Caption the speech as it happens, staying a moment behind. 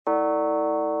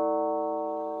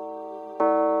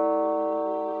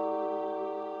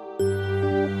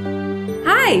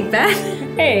Hi, Beth.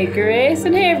 Hey, Grace.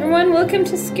 And hey, everyone. Welcome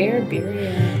to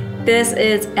Scareberia. This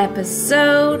is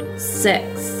episode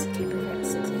 6.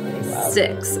 Wow.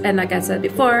 6. And like I said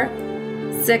before,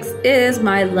 6 is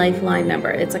my lifeline number.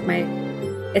 It's like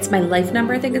it's my life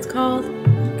number, I think it's called.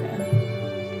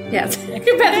 Okay. Yes.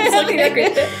 Beth's looking at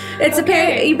Grace. It's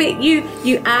okay.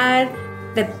 You add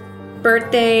the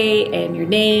birthday and your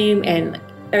name and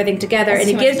everything together, That's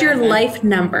and it too gives much your math, life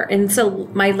number. And so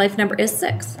my life number is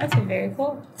 6. That's very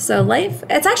cool. So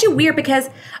it's actually weird because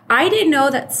I didn't know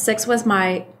that 6 was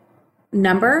my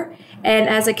number. And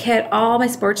as a kid, all my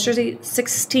sports jersey,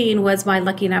 16 was my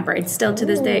lucky number. And still to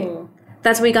this day. Ooh.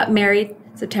 That's when we got married,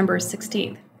 September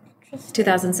 16th,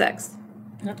 2006.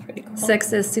 That's pretty cool.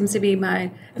 6 seems to be my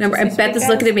number. just And Beth is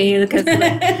looking at me because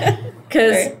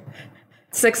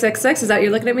 666, is that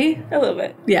you're looking at me? A little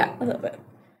bit. Yeah. A little bit.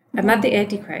 I'm not the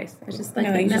Antichrist. I just like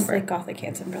No, the you just number. like Gothic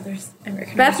Hanson Brothers.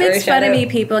 American Beth Horror makes fun of Shadow. me,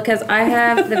 people, because I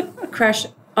have the crush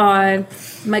on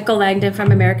Michael Langdon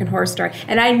from American Horror Story.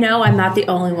 And I know I'm not the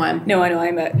only one. No, I know.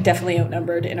 I'm definitely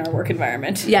outnumbered in our work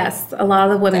environment. Yes, a lot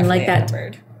of the women Definitely like that.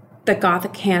 outnumbered. The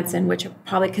Gothic Hanson, which are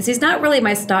probably, because he's not really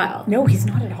my style. No, he's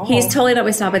not at all. He's totally not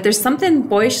my style, but there's something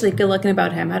boyishly good looking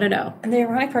about him. I don't know. And the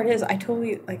ironic part is,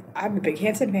 I'm a big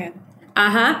Hanson fan.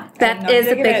 Beth not is a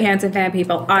digging big it. Hanson fan,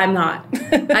 people. I'm not.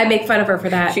 I make fun of her for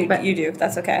that. Shoot, But you do.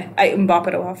 That's okay. I bop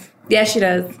it off. yeah, she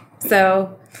does.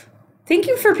 So Thank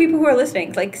you for people who are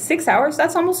listening. Like 6 hours,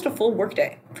 that's almost a full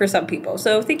workday for some people.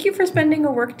 So thank you for spending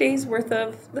a workday's worth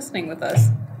of listening with us.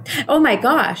 oh my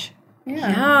gosh.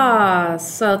 Yeah.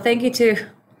 So thank you to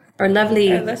our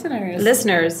lovely Our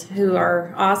listeners who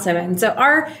are awesome. And so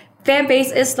our fan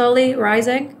base is slowly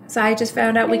rising. So I just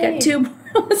found out we got 2 more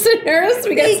listeners.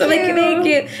 We got thank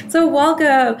you. So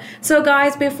welcome. So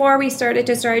guys, before we started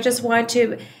to start, I just want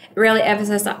to really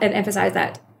emphasize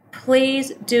that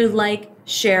please do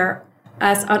share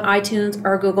us on iTunes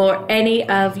or Google or any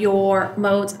of your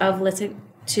modes of listening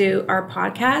to our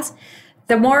podcast.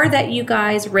 The more that you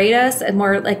guys rate us, and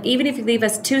more even if you leave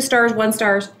us 2 stars, 1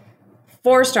 stars,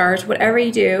 4 stars, whatever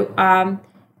you do,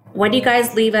 when you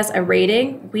guys leave us a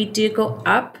rating, we do go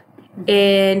up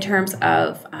in terms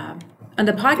of on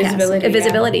the podcast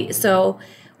visibility. Yeah. So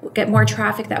we'll get more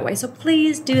traffic that way. So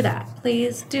please do that.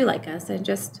 Please do like us and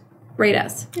just rate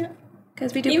us. Yeah.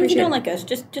 Because we do Even if appreciate you don't like us,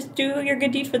 just do your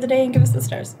good deed for the day and give us the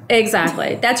stars.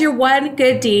 Exactly. That's your one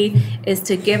good deed, is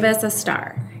to give us a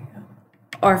star.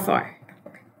 Or 4.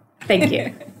 Thank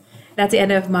you. That's the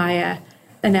end of my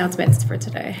announcements for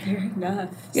today. Fair enough.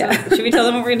 Yeah. So, should we tell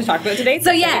them what we're going to talk about today? It's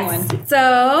So the second yes, one.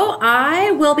 so I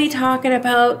will be talking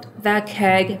about the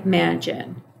Keg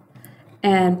Mansion.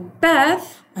 And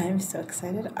Beth, I'm so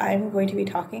excited. I'm going to be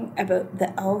talking about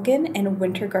the Elgin and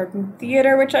Winter Garden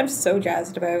Theater, which I'm so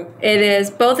jazzed about. it is,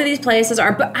 both of these places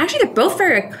are, but actually they're both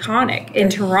very iconic in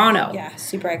Toronto. Yeah,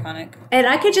 super iconic. And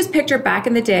I could just picture back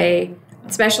in the day,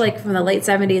 especially from the late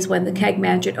 70s when the Keg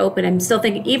Mansion opened. I'm still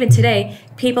thinking, even today,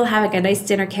 people having a nice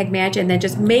dinner Keg Mansion and then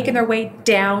just making their way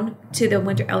down to the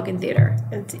Winter Elgin Theater.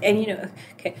 And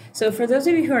okay, so for those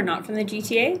of you who are not from the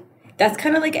GTA, that's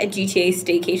kind of like a GTA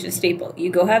staycation staple.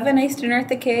 You go have a nice dinner at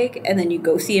the Keg, and then you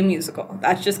go see a musical.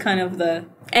 That's just kind of the...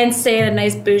 And stay in a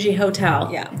nice bougie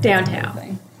hotel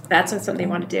downtown. That's what something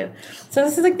they want to do. So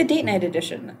this is like the date night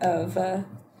edition of...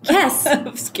 Yes.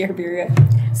 of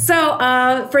Scareberia.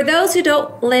 So for those who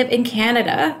don't live in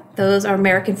Canada, those are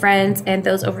American friends, and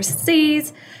those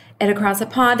overseas and across the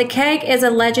pond, the Keg is a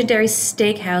legendary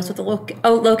steakhouse with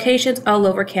locations all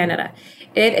over Canada.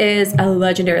 It is a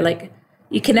legendary,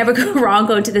 you can never go wrong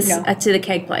going to this to the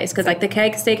Keg place, because the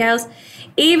Keg Steakhouse,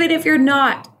 even if you're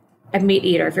not a meat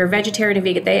eater, if you're a vegetarian or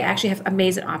vegan, they actually have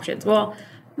amazing options. Well,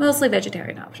 mostly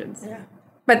vegetarian options. Yeah.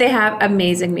 But they have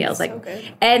amazing meals. So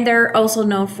good. And they're also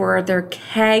known for their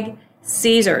Keg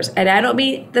Caesars. And I don't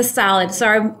mean the salad.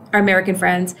 Sorry, our American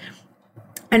friends.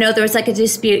 I know there's a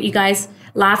dispute. You guys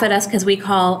laugh at us because we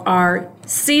call our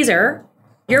Caesar,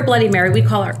 your Bloody Mary, we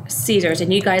call our Caesars,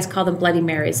 and you guys call them Bloody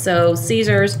Marys. So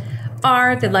Caesars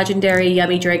are the legendary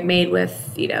yummy drink made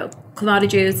with, Clamato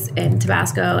juice and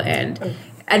Tabasco. And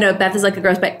I know Beth is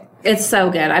gross, but it's so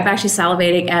good. I'm actually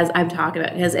salivating as I'm talking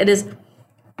about it, because it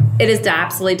is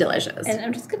absolutely delicious. And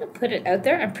I'm just going to put it out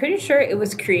there. I'm pretty sure it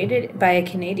was created by a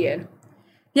Canadian.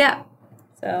 Yeah.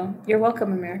 So you're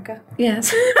welcome, America.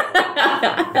 Yes.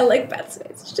 I like Beth's face.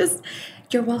 It's just,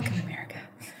 you're welcome, America.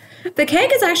 The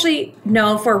Keg is actually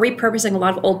known for repurposing a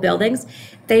lot of old buildings.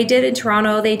 They did in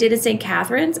Toronto, they did in St.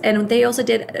 Catharines, and they also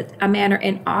did a manor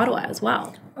in Ottawa as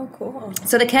well. Oh, cool.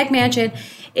 So the Keg Mansion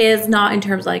is not in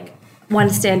terms one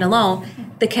to stand alone.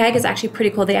 The Keg is actually pretty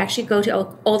cool. They actually go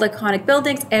to old iconic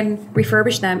buildings and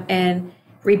refurbish them and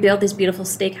rebuilt these beautiful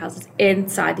steakhouses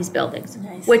inside these buildings,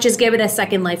 which has given a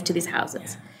second life to these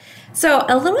houses. So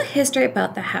a little history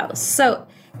about the house. So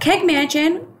Keg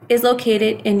Mansion is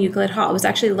located in Euclid Hall. It was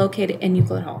actually located in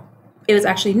Euclid Hall. It was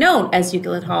actually known as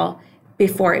Euclid Hall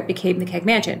before it became the Keg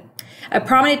Mansion. A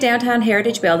prominent downtown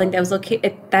heritage building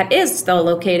that is still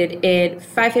located in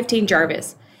 515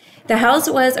 Jarvis. The house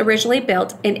was originally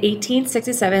built in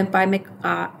 1867 by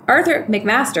Arthur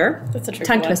McMaster, that's a tricky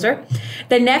tongue twister,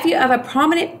 the nephew of a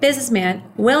prominent businessman,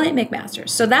 William McMaster.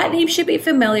 So that name should be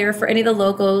familiar for any of the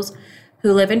locals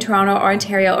who live in Toronto or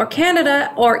Ontario or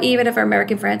Canada, or even of our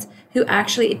American friends who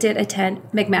actually did attend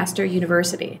McMaster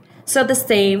University. So the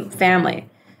same family.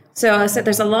 So I said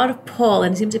there's a lot of pull,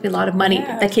 and it seems to be a lot of money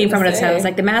that came from this house,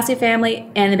 like the Massey family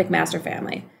and the McMaster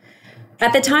family.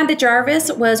 At the time, the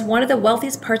Jarvis was one of the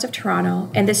wealthiest parts of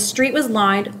Toronto, and the street was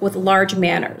lined with large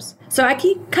manors. So I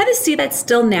can kind of see that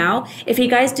still now. If you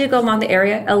guys do go along the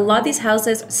area, a lot of these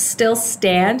houses still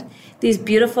stand. These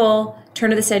beautiful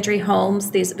turn-of-the-century homes,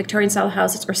 these Victorian-style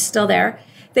houses are still there.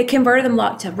 They converted them a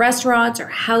lot to restaurants or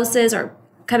houses or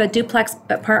kind of duplex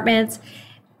apartments.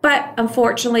 But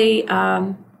unfortunately,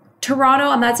 Toronto,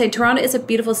 I'm not saying Toronto is a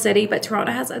beautiful city, but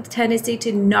Toronto has a tendency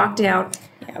to knock down.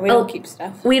 Yeah, we don't keep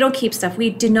stuff. We don't keep stuff. We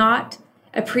do not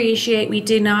appreciate, we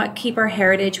do not keep our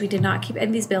heritage, we do not keep any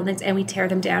of these buildings, and we tear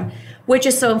them down, which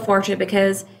is so unfortunate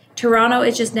because Toronto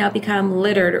has just now become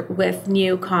littered with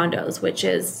new condos, which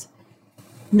is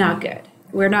not good.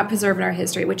 We're not preserving our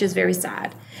history, which is very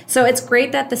sad. So it's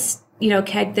great that this,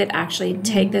 Keg did actually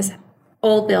take this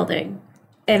old building.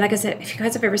 And like I said, if you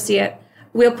guys have ever seen it,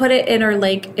 we'll put it in our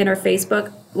link in our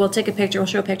Facebook. We'll take a picture. We'll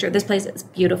show a picture. This place is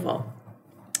beautiful.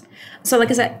 So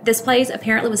like I said, this place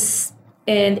apparently was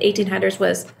in 1800s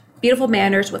was beautiful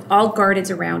manors with all gardens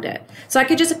around it. So I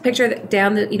could just picture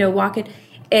down the, walking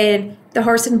in the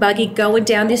horse and buggy going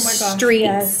down these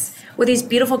streets with these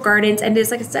beautiful gardens. And just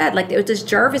like I said, this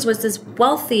Jarvis was this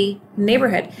wealthy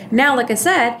neighborhood. Now, like I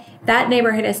said, that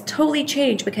neighborhood has totally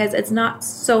changed because it's not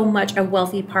so much a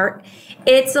wealthy part.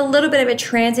 It's a little bit of a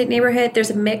transit neighborhood.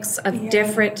 There's a mix of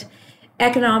different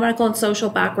economical and social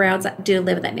backgrounds that do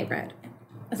live in that neighborhood.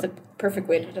 That's a perfect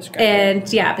way to describe it.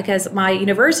 And yeah, because my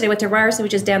university went to Ryerson,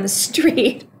 which is down the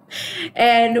street.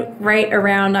 And right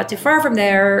around, not too far from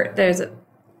there, there's a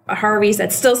Harvey's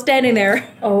that's still standing there.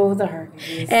 Oh, the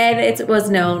Harvey's. And it was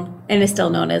known, and is still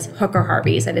known as Hooker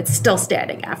Harvey's, and it's still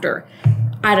standing after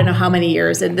I don't know how many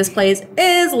years. And this place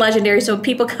is legendary. So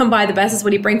people come by, the best is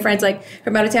when you bring friends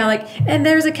from out of town, and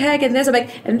there's a Keg, and there's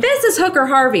and this is Hooker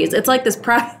Harvey's. It's like this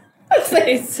proud.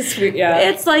 It's so sweet, yeah.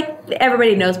 It's like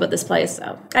everybody knows about this place,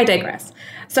 so I digress.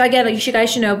 So again, you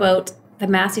guys should know about the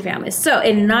Massey family. So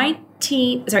in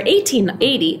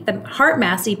 1880, the Hart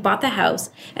Massey bought the house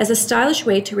as a stylish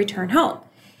way to return home.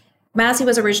 Massey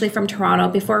was originally from Toronto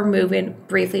before moving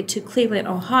briefly to Cleveland,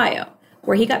 Ohio,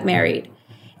 where he got married.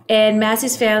 And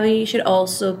Massey's family should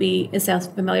also be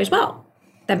familiar as well.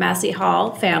 The Massey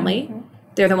Hall family,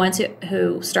 they're the ones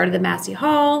who started the Massey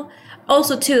Hall.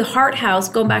 Also, too, the Hart House,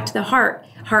 going back to the Hart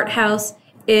House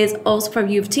is also from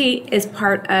U of T, is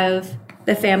part of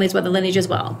the families with the lineage as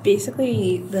well.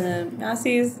 Basically, the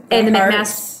Masseys and the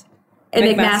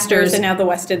McMasters, and now the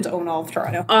Westons own all of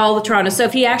Toronto. All of Toronto. So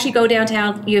if you actually go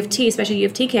downtown U of T, especially U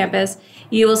of T campus,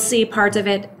 you will see parts of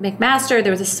it. McMaster,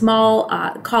 there was a small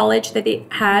college that they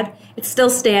had. It's still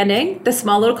standing. The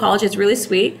small little college is really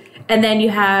sweet. And then you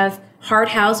have Hart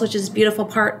House, which is a beautiful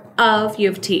part of U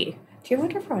of T. Do you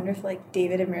wonder if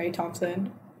David and Mary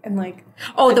Thompson and the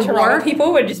Toronto war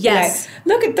people would just be yes.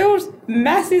 Look at those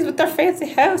Masseys with their fancy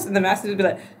house, and the Masseys would be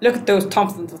like, look at those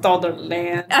Thompsons with all their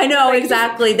land. I know,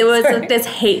 exactly. There was this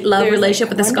hate-love relationship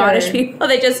with the Scottish people.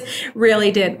 They just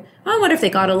really did. I wonder if they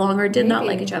got along or did not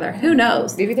like each other. Who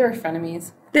knows? Maybe they were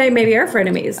frenemies. They maybe are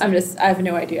frenemies. I have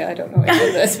no idea. I don't know any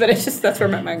of this, but it's just, that's where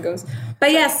my mind goes.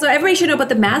 But yes, so everybody should know about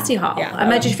the Massey Hall. Yeah, I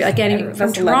might just feel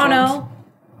from Toronto.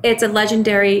 It's a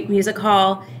legendary music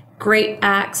hall. Great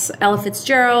acts. Ella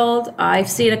Fitzgerald. I've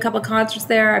seen a couple of concerts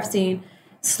there. I've seen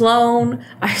Sloan.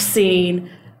 I've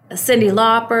seen Cyndi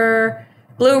Lauper,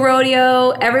 Blue Rodeo.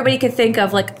 Everybody could think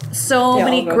of so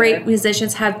many great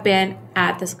musicians have been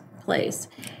at this place.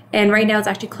 And right now it's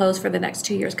actually closed for the next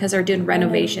 2 years because they're doing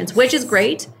renovations, which is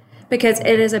great because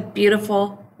it is a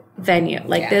beautiful venue.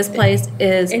 This place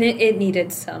is... And it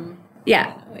needed some...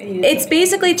 Yeah. It's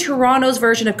basically Toronto's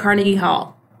version of Carnegie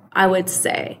Hall, I would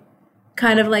say.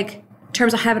 Kind of in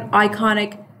terms of having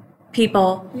iconic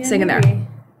people singing there.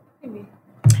 Maybe.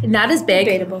 Not as big.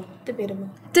 Debatable.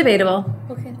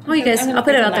 Okay. Oh, you guys, I'll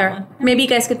put it out there. Maybe you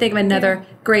guys could think of another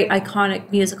great iconic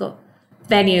musical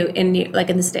venue in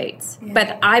the States. Yeah.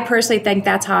 But I personally think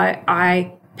that's how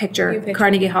I picture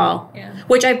Carnegie Hall,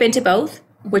 which I've been to both,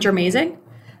 which are amazing.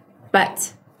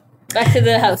 But back to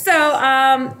the house.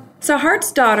 So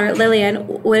Hart's daughter,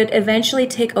 Lillian, would eventually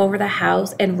take over the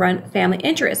house and run family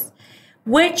interests,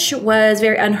 which was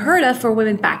very unheard of for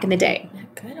women back in the day.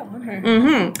 Good on her.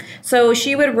 Mm-hmm. So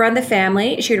she would run the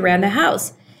family. She would run the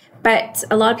house. But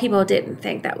a lot of people didn't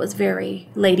think that was very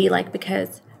ladylike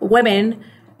because women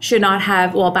should not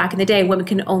have, well, back in the day, women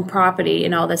can own property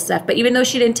and all this stuff. But even though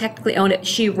she didn't technically own it,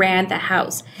 she ran the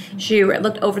house. She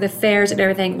looked over the fairs and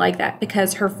everything like that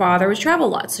because her father was travel a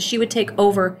lot. So she would take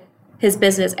over his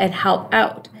business and help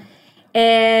out.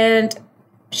 And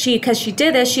because she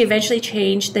did this, she eventually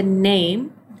changed the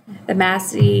name, the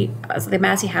Massey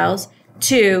House,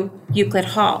 to Euclid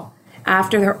Hall,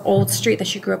 after her old street that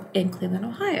she grew up in Cleveland,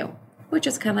 Ohio, which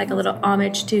is kind of like a little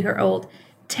homage to her old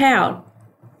town.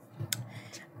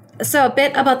 So a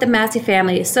bit about the Massey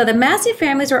family. So the Massey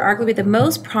families were arguably the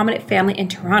most prominent family in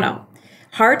Toronto.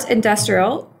 Hart's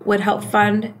Industrial would help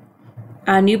fund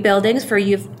new buildings for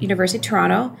University of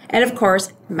Toronto, and of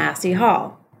course, Massey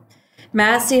Hall.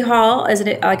 Massey Hall,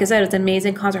 like I said, it's an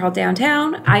amazing concert hall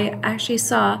downtown. I actually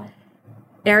saw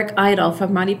Eric Idle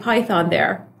from Monty Python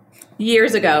there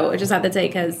years ago. I just have to say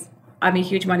because I'm a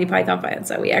huge Monty Python fan,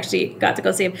 so we actually got to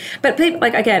go see him. But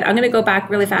like again, I'm going to go back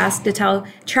really fast to tell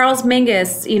Charles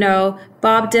Mingus,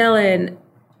 Bob Dylan,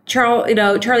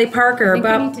 Charlie Parker. I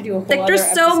think we need to do a whole other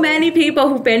there's so episode. many people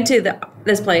who've been to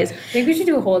this place. I think we should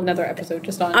do a whole another episode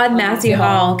just on Massey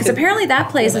Hall, because apparently that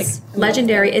place like, is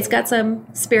legendary. It's got some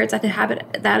spirits that could habit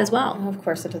that as well. Oh, of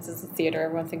course it is. It's a theater.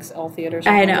 Everyone thinks all theaters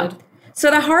are I haunted. know. So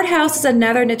the Hart House is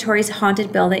another notorious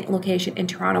haunted building location in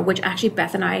Toronto, which actually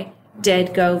Beth and I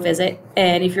did go visit.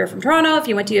 And if you're from Toronto, if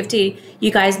you went to U of T, you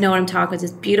guys know what I'm talking about.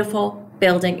 This beautiful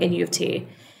building in U of T.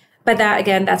 But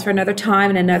that's for another time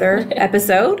and another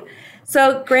episode.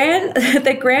 So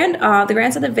the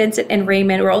grandson of Vincent and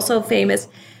Raymond were also famous.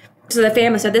 So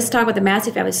this is talking about the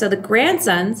Massey family. So the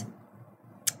grandsons,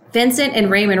 Vincent and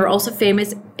Raymond, were also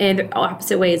famous in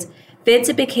opposite ways.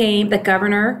 Vincent became the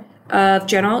governor of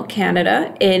General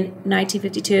Canada in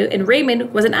 1952, and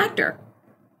Raymond was an actor.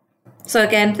 So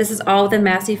again, this is all the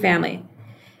Massey family.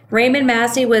 Raymond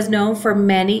Massey was known for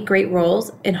many great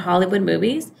roles in Hollywood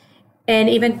movies, and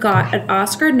even got an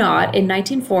Oscar nod in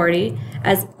 1940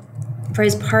 for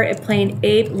his part in playing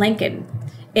Abe Lincoln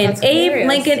in Abe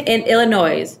Lincoln in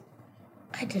Illinois.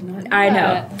 I did not know I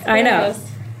know. that. I know.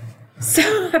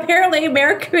 So apparently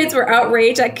Americans were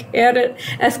outraged at Canada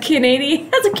as a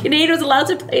Canadian was allowed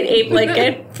to play Abe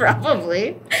Lincoln.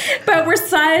 Probably. But were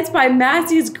silenced by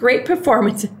Massey's great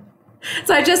performance.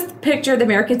 So I just picture the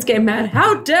Americans getting mad.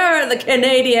 How dare the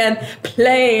Canadian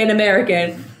play an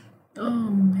American? Oh,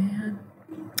 man.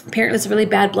 Apparently it's really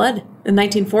bad blood in the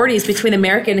 1940s between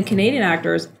American and Canadian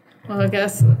actors. Well, I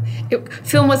guess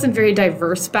film wasn't very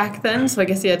diverse back then, so I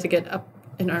guess you had to get up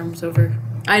in arms over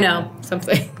I know.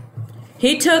 something.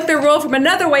 He took the role from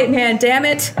another white man, damn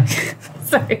it.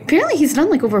 Sorry. Apparently he's done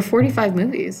like over 45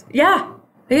 movies. Yeah.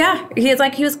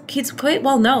 He's quite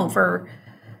well known for,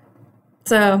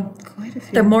 so Quite a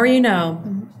few. the more you know.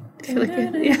 I feel like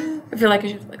I feel like I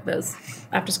should like those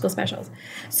after school specials.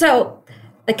 So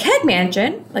the Keg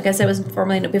Mansion, like I said, was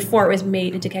formerly before it was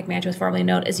made into Keg Mansion, was formerly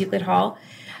known as Euclid Hall,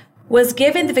 was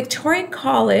given the Victorian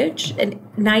College in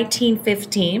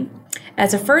 1915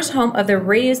 as the first home of the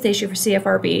radio station for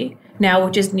CFRB, now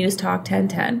which is News Talk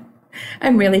 1010. I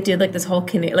really did like this whole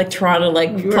Toronto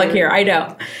plug here. I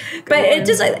know, but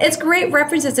it's great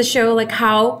references to show like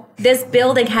how this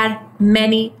building had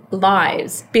many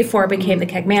lives before it became the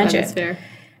Keg Mansion. That's fair.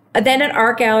 Then an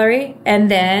art gallery,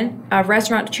 and then a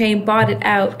restaurant chain bought it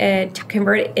out and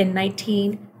converted it in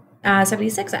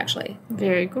 1976. Actually,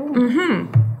 Very cool.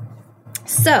 Mm-hmm.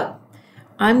 So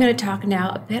I'm going to talk now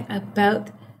a bit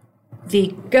about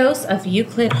the ghost of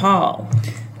Euclid Hall.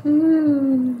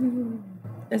 Ooh.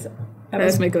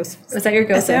 That's my ghost. Was that your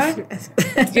ghost sound?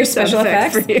 Your special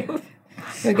effects? For you.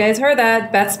 You guys heard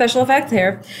that. Beth's special effects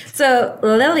here. So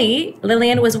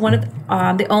Lillian was one of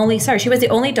she was the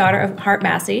only daughter of Hart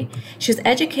Massey. She was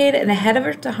educated and ahead of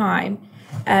her time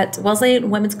at Wesleyan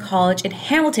Women's College in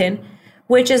Hamilton,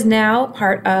 which is now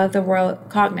part of the Royal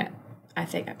Cognate. I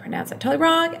think I pronounced that totally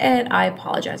wrong, and I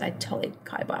apologize. I totally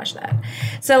kiboshed that.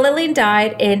 So Lillian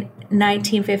died in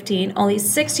 1915, only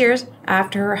 6 years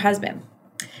after her husband.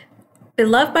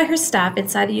 Beloved by her staff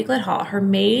inside the Euclid Hall, her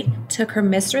maid took her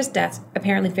mistress' death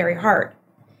apparently very hard.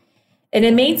 In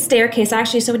the main staircase,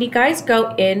 actually, so when you guys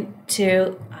go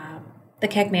into the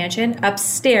Keg Mansion,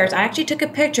 upstairs, I actually took a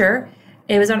picture.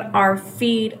 It was on our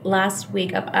feed last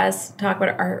week of us talking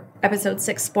about our episode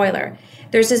 6 spoiler.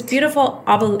 There's this beautiful,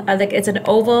 it's an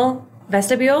oval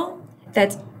vestibule,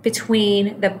 that's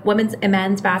between the women's and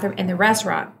men's bathroom and the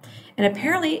restaurant. And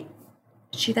apparently,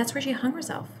 that's where she hung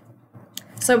herself.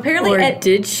 So apparently... Or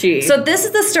did she? So this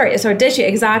is the story. So did she?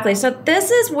 Exactly. So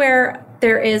this is where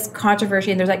there is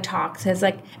controversy and there's like talks. It's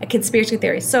like a conspiracy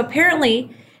theory. So apparently,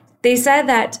 they said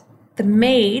that the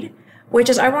maid, which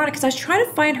is ironic because I was trying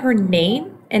to find her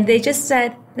name and they just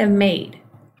said the maid.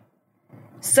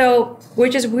 So,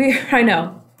 which is weird, I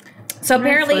know. So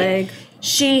apparently,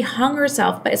 she hung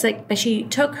herself, but it's like, but she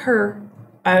took her,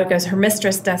 I guess her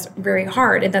mistress, that's very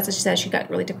hard, and that's what she said. She got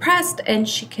really depressed, and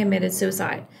she committed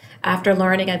suicide after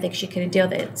learning. I think she couldn't deal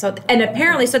with it. So, and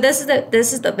apparently, so this is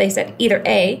the they said either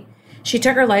A, she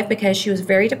took her life because she was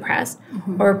very depressed,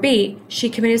 or B, she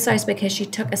committed suicide because she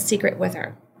took a secret with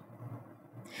her.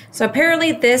 So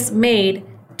apparently, this maid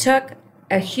took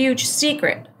a huge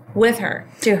secret with her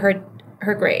to her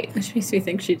grave. Which makes me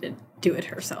think she did do it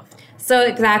herself. So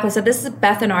exactly. So this is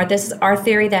Beth and this is our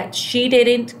theory that she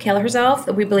didn't kill herself.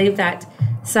 We believe that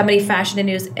somebody fashioned the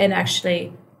news and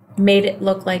actually made it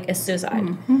look like a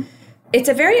suicide. It's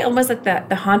a very almost like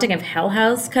the Haunting of Hell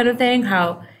House kind of thing.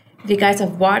 How if you guys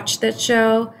have watched that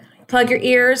show, plug your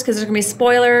ears because there's going to be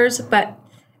spoilers. But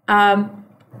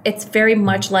it's very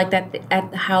much like that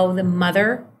at how the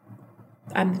mother,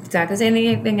 I'm exactly saying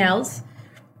anything else,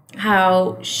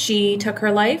 how she took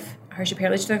her life, how she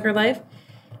apparently took her life.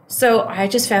 So I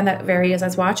just found that as I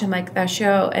was watching like that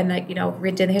show and like,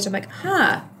 reading the history, I'm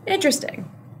like,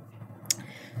 interesting.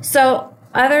 So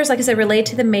others, like I said, relate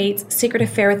to the maid's secret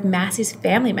affair with Massey's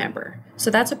family member.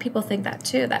 So that's what people think that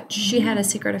too, that she had a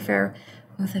secret affair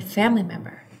with a family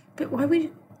member. But why would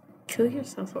you kill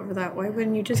yourself over that? Why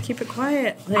wouldn't you just keep it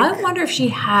quiet? I wonder if she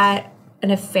had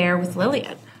an affair with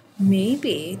Lillian.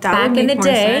 Maybe. That would make more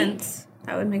sense.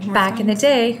 That would make more sense. Back in the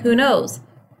day, who knows?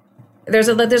 There's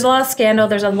a lot of scandal.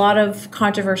 There's a lot of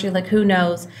controversy. Like, who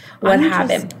knows what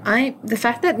happened? The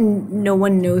fact that no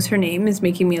one knows her name is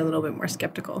making me a little bit more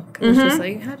skeptical. Because it's just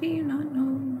like, how do you not know?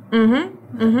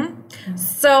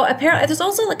 So apparently, there's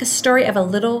also like a story of a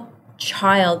little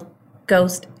child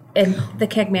ghost in the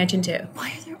Keg Mansion too.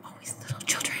 Why are there always little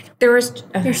children? They're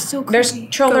so creepy. There's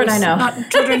children, Ghosts, I know.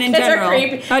 not children in general.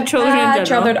 Not children in general.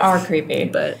 Children are creepy,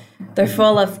 but they're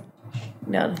full of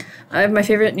no. My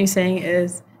favorite new saying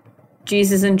is,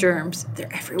 Jesus and germs,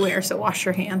 they're everywhere, so wash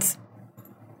your hands.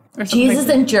 Jesus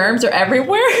and germs are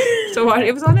everywhere? So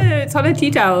it's on a tea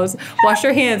towels. Wash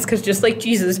your hands, because just like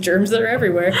Jesus, germs are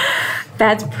everywhere.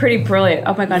 That's pretty brilliant.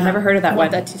 Oh my God, never heard of that one.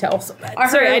 That tea towel so bad.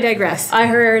 Sorry, I digress. I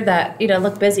heard that,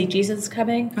 look busy, Jesus is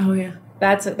coming. Oh yeah.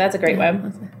 That's a great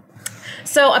one.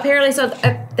 So apparently,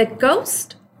 the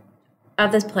ghost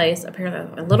of this place,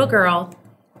 apparently a little girl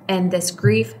and this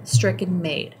grief-stricken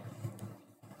maid.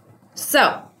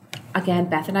 So, again,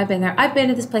 Beth and I have been there. I've been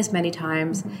to this place many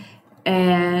times,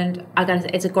 and I gotta say,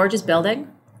 it's a gorgeous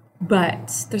building,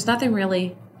 but there's nothing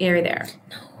really eerie there.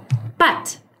 No.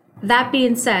 But that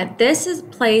being said, this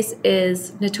place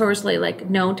is notoriously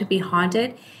known to be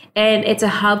haunted, and it's a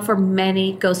hub for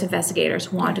many ghost investigators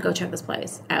who want to go check this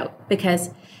place out because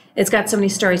it's got so many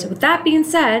stories. With that being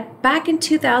said, back in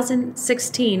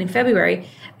 2016, in February,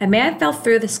 a man fell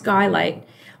through the skylight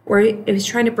where he was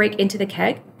trying to break into the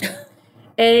keg.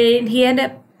 And he ended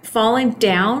up falling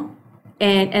down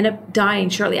and ended up dying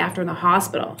shortly after in the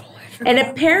hospital. And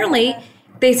apparently,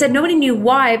 they said nobody knew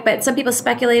why, but some people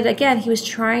speculated, again, he was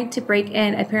trying to break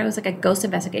in. Apparently, it was like a ghost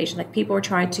investigation. Like, people were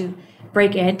trying to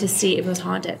break in to see if it was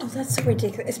haunted. Oh, that's so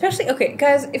ridiculous. Especially, okay,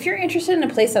 guys, if you're interested in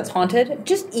a place that's haunted,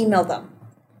 just email them.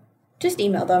 Just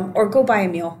email them or go buy a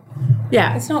meal.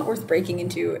 Yeah. It's not worth breaking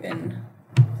into. And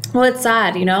well, it's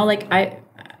sad,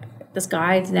 this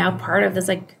guy is now part of this,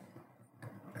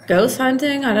 ghost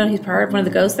hunting. I don't know, he's part of one of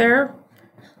the ghosts there.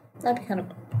 That'd be kind of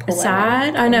poetic.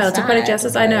 Sad. I know, to put it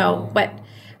justice, I know. But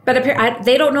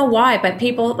they don't know why, but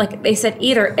people, they said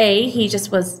either A, he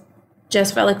just felt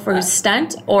like for his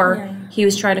stunt, or he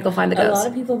was trying to go find the ghost. A lot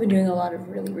of people have been doing a lot of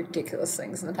really ridiculous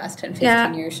things in the past 10,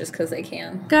 15 years just because they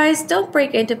can. Guys, don't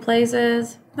break into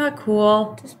places. Not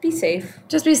cool. Just be safe.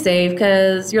 Just be safe,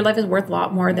 because your life is worth a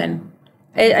lot more than...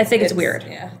 I think it's weird.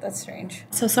 Yeah, that's strange.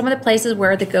 So some of the places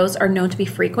where the ghosts are known to be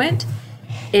frequent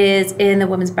is in the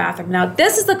women's bathroom. Now,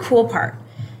 this is the cool part.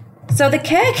 So the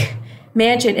Keg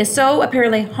Mansion is so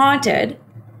apparently haunted,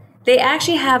 they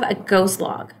actually have a ghost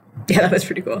log. Yeah, that was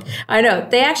pretty cool. I know.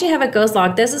 They actually have a ghost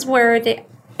log. This is where the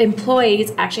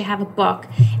employees actually have a book.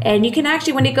 And you can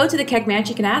actually, when you go to the Keg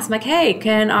Mansion, you can ask them, hey,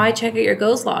 can I check out your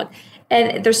ghost log?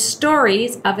 And there's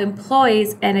stories of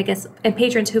employees and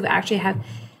patrons who actually have,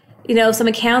 some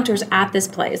encounters at this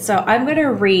place. So I'm going to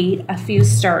read a few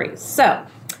stories. So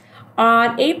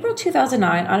on April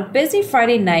 2009, on a busy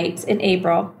Friday night in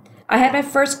April, I had my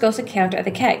first ghost encounter at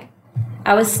the Keg.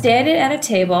 I was standing at a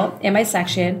table in my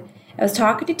section. I was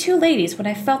talking to two ladies when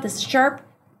I felt this sharp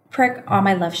prick on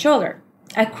my left shoulder.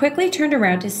 I quickly turned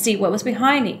around to see what was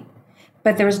behind me,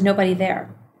 but there was nobody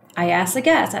there. I asked the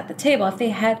guests at the table if they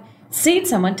had seen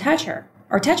someone touch her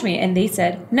or touch me, and they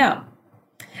said no.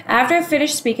 After I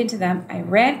finished speaking to them, I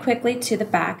ran quickly to the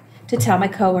back to tell my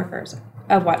coworkers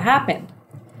of what happened.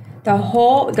 My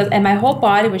whole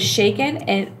body was shaken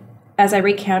and as I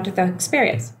recounted the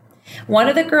experience. One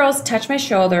of the girls touched my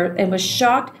shoulder and was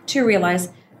shocked to realize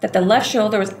that the left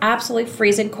shoulder was absolutely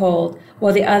freezing cold,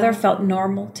 while the other felt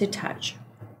normal to touch.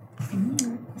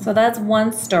 So that's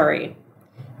one story.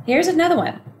 Here's another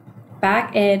one.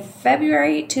 Back in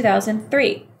February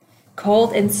 2003.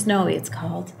 Cold and Snowy, it's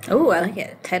called. Oh, I like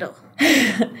it. Title.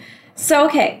 So,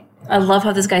 okay. I love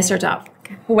how this guy starts off.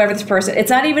 Whoever this person. It's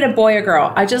not even a boy or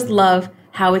girl. I just love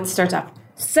how it starts off.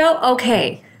 So,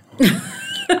 okay.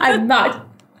 I'm not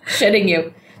shitting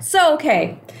you. So,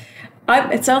 okay.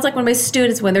 It sounds like one of my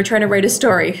students when they're trying to write a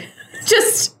story.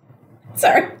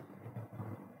 Sorry.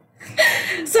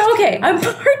 So, okay. I'm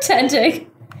bartending.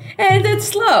 And it's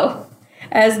slow.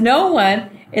 As no one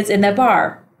is in the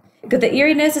bar. But the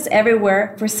eeriness is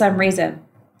everywhere for some reason.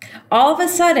 All of a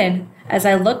sudden, as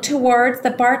I look towards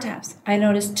the bar taps, I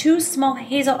notice two small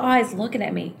hazel eyes looking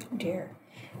at me. Oh dear.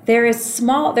 There's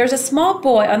a small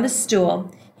boy on the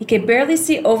stool. He can barely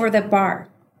see over the bar.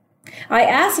 I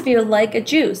ask if he would like a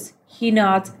juice. He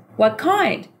nods. What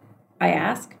kind? I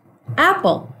ask.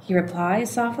 Apple, he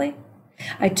replies softly.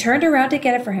 I turned around to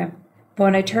get it for him. But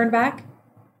when I turned back,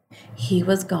 he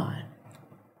was gone.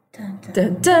 Dun, dun.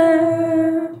 Dun,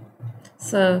 dun.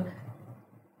 So,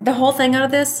 the whole thing out of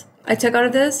this, I took out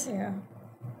of this,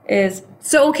 is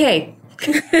so okay.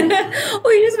 Well,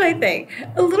 here's my thing.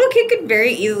 A little kid could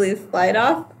very easily slide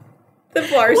off the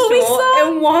bar stool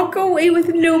and walk away with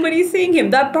nobody seeing him.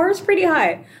 That bar's pretty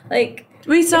high. Like,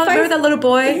 we saw that little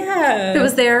boy that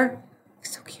was there.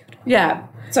 So cute. Yeah.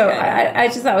 So I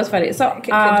just thought it was funny. So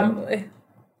totally.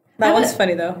 That one's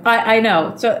funny though. I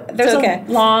know. So there's a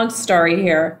long story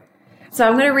here. So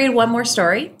I'm going to read one more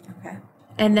story. Okay.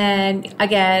 And then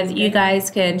again, you guys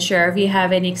can share if you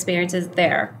have any experiences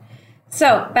there.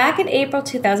 So back in April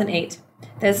 2008,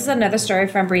 this is another story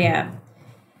from Brienne.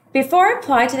 Before I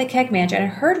applied to the Keg Mansion, I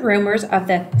heard rumors of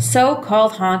the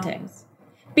so-called hauntings.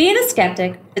 Being a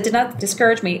skeptic, it did not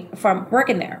discourage me from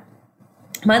working there.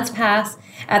 Months passed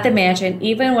at the mansion,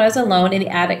 even when I was alone in the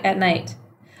attic at night.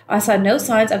 I saw no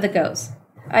signs of the ghosts.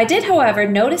 I did, however,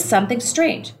 notice something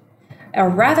strange, or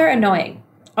rather annoying.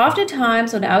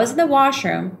 Oftentimes, when I was in the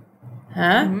washroom,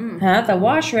 the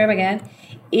washroom again,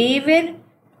 even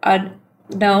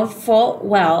known full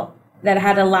well that I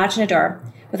had a latch in the door,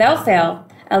 without fail,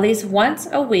 at least once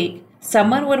a week,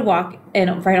 someone would walk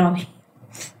in right on me.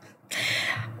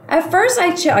 At first,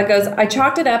 I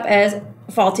chalked it up as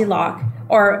faulty lock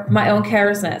or my own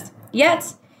carelessness.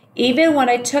 Yet, even when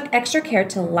I took extra care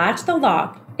to latch the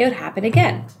lock, it would happen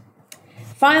again.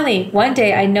 Finally, one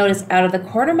day I noticed out of the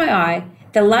corner of my eye,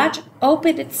 the latch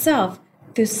opened itself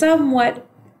through somewhat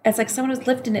as like someone was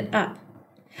lifting it up.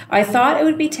 I thought it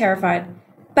would be terrified,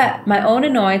 but my own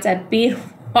annoyance at being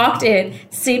walked in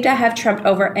seemed to have trumped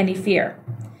over any fear.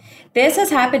 This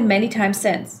has happened many times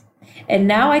since, and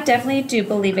now I definitely do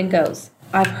believe in ghosts.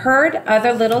 I've heard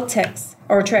other little tricks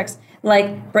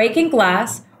like breaking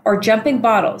glass or jumping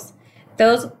bottles.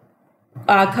 Those,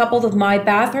 coupled with my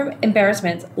bathroom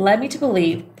embarrassments, led me to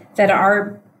believe that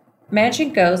our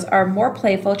mansion ghosts are more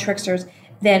playful tricksters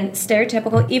than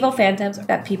stereotypical evil phantoms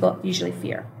that people usually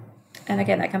fear. And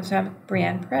again, that comes from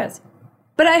Brienne Perez.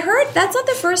 But I heard, that's not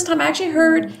the first time. I actually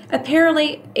heard,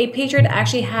 apparently, a patron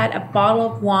actually had a bottle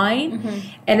of wine,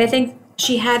 and I think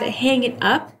she had it hanging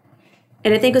up,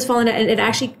 and I think it was falling out, and it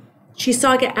actually, she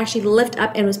saw it actually lift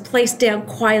up and was placed down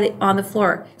quietly on the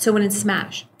floor, so it wouldn't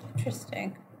smash.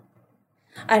 Interesting.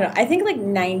 I don't know. I think like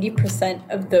 90%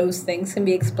 of those things can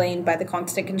be explained by the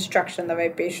constant construction, the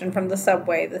vibration from the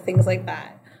subway, the things like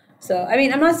that. So, I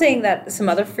mean, I'm not saying that some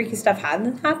other freaky stuff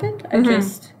hadn't happened.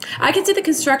 I can see the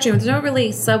construction. There's no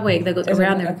really subway that goes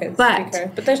around there.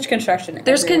 Okay, but there's construction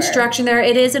There's everywhere. construction there.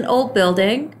 It is an old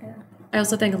building. Yeah. I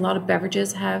also think a lot of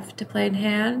beverages have to play in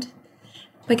hand.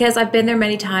 Because I've been there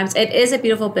many times. It is a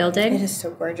beautiful building. It is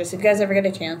so gorgeous. If you guys ever get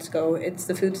a chance, go.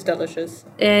 The food's delicious.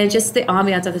 And just the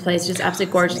ambiance of the place is just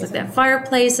absolutely gorgeous. Like the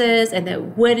fireplaces and the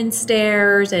wooden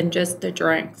stairs and just the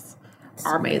drinks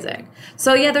are amazing.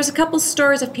 So yeah, there's a couple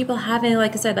stories of people having,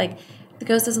 like I said, like the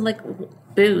ghost doesn't like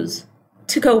booze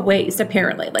to go waste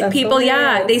apparently. Like that's people,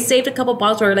 hilarious. They saved a couple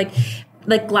bottles where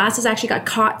like glasses actually got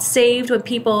caught saved when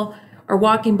people are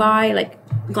walking by, like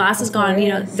glass is gone. You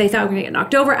know, they thought we were going to get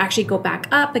knocked over. Actually, go back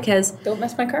up because don't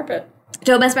mess my carpet.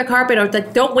 Don't mess my carpet, or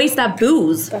like, don't waste that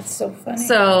booze. That's so funny.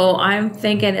 So I'm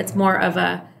thinking it's more of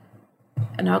an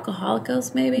alcoholic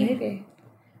ghost, maybe.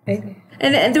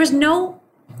 And there's no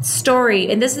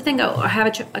story, and this is the thing. I have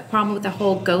a problem with the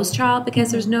whole ghost child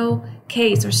because there's no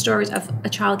case or stories of a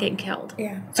child getting killed.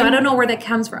 Yeah. So I don't know where that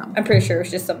comes from. I'm pretty sure it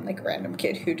was just some like random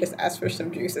kid who just asked for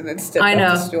some juice and then stepped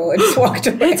off the stool and just walked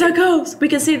away. It's a ghost. We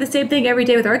can see the same thing every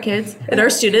day with our kids and our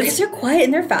students. Because they're quiet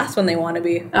and they're fast when they want to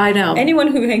be. I know. Anyone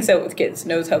who hangs out with kids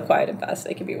knows how quiet and fast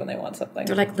they can be when they want something.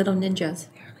 They're like little ninjas.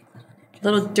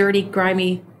 Little dirty,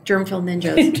 grimy, germ-filled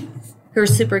ninjas. Who are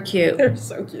super cute. They're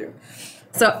so cute.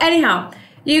 So anyhow,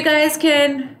 you guys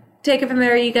can take it from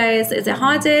there. You guys, is it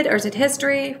haunted or is it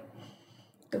history?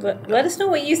 Let us know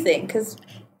what you think, because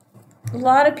a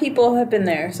lot of people have been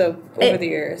there over the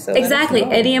years. So exactly.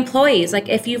 Any employees, like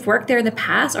if you've worked there in the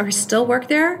past or still work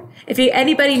there, if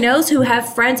anybody knows who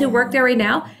have friends who work there right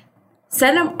now,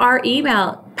 send them our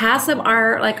email. Pass along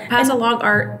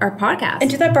our podcast.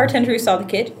 And to that bartender who saw the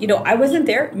kid, you know, I wasn't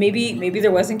there. Maybe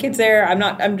there wasn't kids there. I'm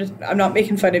not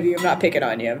making fun of you. I'm not picking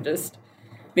on you. I'm just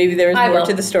maybe there was more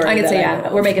to the story. I can say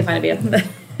we're making fun of you.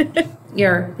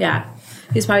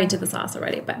 He's probably into the sauce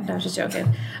already, but I was just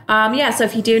joking. So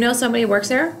if you do know somebody who works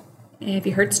there, and if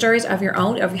you heard stories of your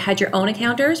own, or if you had your own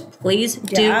encounters, please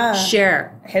do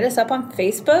share. Hit us up on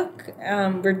Facebook.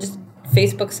 We're just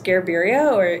Facebook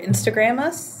Scareberia, or Instagram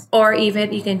us. Or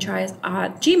even you can try us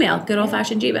on Gmail, good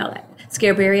old-fashioned Gmail,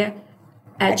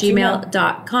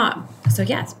 scareberia@gmail.com. So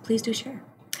yes, please do share.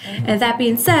 And that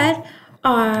being said,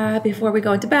 before we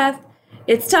go into Beth,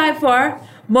 it's time for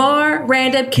more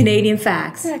random Canadian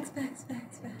facts. Facts.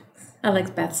 I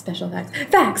like Beth's special facts.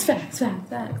 Facts.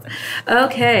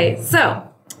 Okay,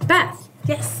 so Beth.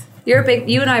 Yes. You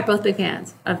and I are both big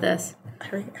fans of this.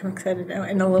 I'm excited now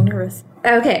and a little nervous.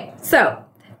 Okay, so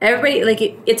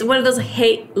everybody, it's one of those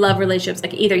hate-love relationships.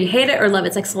 Like either you hate it or love it.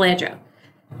 It's like cilantro.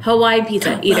 Hawaiian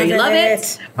pizza. Either you love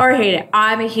it or hate it.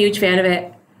 I'm a huge fan of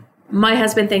it. My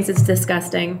husband thinks it's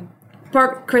disgusting.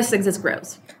 Poor Chris thinks it's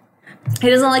gross. He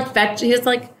doesn't like he just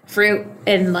like fruit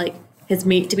and like his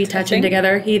meat to be touching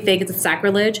together. He thinks it's a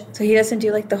sacrilege. So he doesn't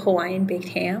do like the Hawaiian baked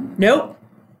ham? Nope.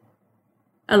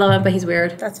 I love him, but he's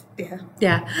weird.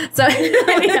 Yeah. So,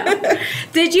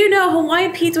 did you know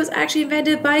Hawaiian pizza was actually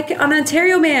invented by an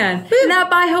Ontario man, not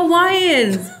by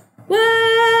Hawaiians?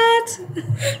 What?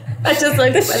 I just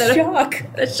like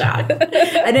the shock.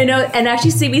 I don't know. And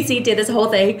actually, CBC did this whole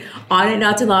thing on it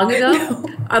not too long ago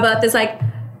about this, like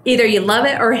either you love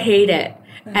it or hate it,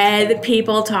 and the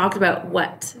people talked about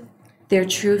what their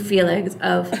true feelings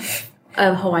of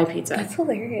Hawaiian pizza. That's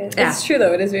hilarious. Yeah. It's true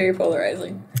though. It is very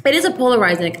polarizing. It is a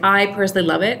polarizing. I personally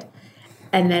love it,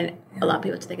 and then a lot of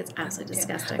people just think it's absolutely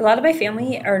disgusting. A lot of my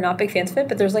family are not big fans of it,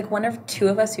 but there's like one or two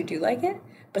of us who do like it.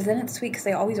 But then it's sweet because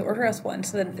they always order us one,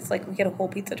 so then it's like we get a whole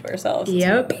pizza to ourselves.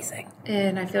 Yep. It's amazing.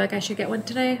 And I feel like I should get one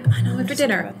today. I know after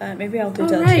dinner. About that. Maybe I'll do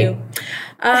that too.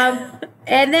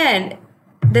 And then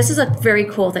this is a very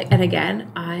cool thing. And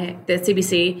again, the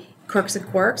CBC Quirks and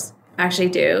Quirks actually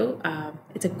do.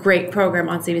 It's a great program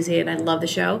on CBC, and I love the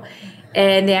show.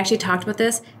 And they actually talked about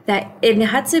this, that in the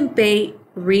Hudson Bay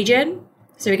region,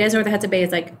 so you guys know where the Hudson Bay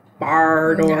is, like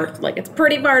far north, like it's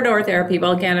pretty far north there, people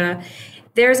in Canada.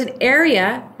 There's an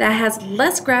area that has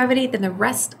less gravity than the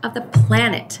rest of the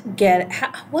planet. Get it?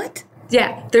 What?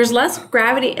 Yeah, there's less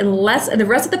gravity and the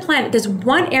rest of the planet. There's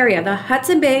one area, the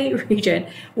Hudson Bay region,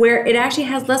 where it actually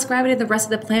has less gravity than the rest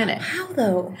of the planet. How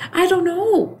though? I don't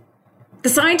know. The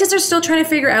scientists are still trying to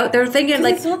figure out. They're thinking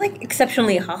like it's not like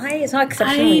exceptionally high. It's not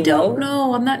exceptionally low. I don't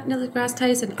know. I'm not Neil deGrasse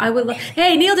Tyson. I would love.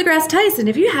 Hey, Neil deGrasse Tyson,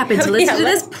 if you happen to listen to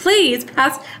this, please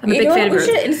pass. I'm a big fan of yours.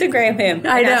 We should Instagram him.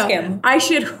 I know. Ask him. I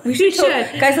should. We should.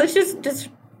 Guys, let's just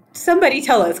somebody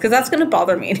tell us, because that's going to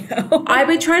bother me now. I've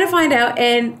been trying to find out,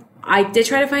 and I did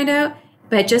try to find out,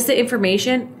 but just the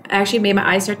information actually made my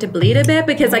eyes start to bleed a bit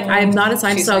because like I'm not a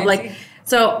scientist,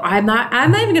 so I'm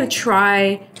not even going to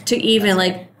try to even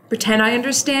like pretend I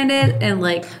understand it, and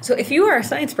like. So if you are a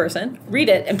science person, read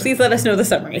it and please let us know the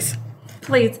summaries.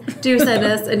 Please do send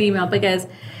us an email because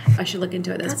I should look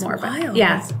into it more. Wild.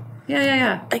 Yeah.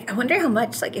 Like I wonder how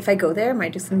much. Like if I go there, am I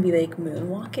just gonna be like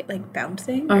moonwalking, like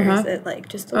bouncing, or is it like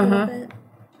just a little bit?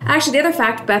 Actually, the other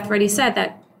fact Beth already said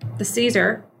that the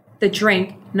Caesar, the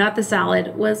drink, not the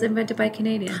salad, was invented by a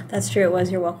Canadian. That's true. It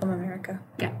was. You're welcome, America.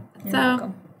 Yeah. You're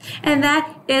welcome. And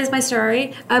that is my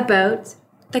story about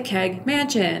the Keg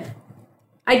Mansion.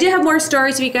 I do have more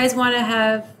stories. If you guys want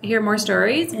to hear more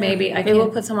stories, maybe we'll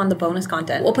put some on the bonus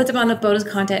content. We'll put them on the bonus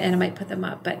content, and I might put them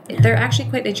up. But they're actually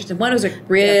quite interesting. One was like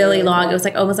really long. It was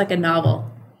like almost like a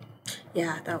novel.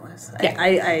 Yeah, that was. Yeah.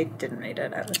 I didn't rate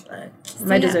it. I was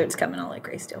my dessert's coming. I'll let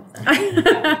Grace deal with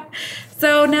that.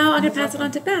 So now I'm going to pass it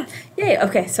on to Beth. Yay.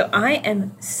 Okay, so I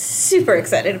am super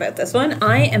excited about this one.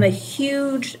 I am a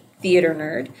huge theater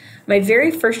nerd. My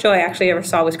very first show I actually ever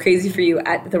saw was Crazy for You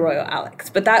at the Royal Alex,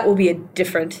 but that will be a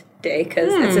different day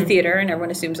because it's a theater and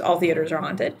everyone assumes all theaters are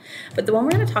haunted. But the one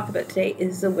we're going to talk about today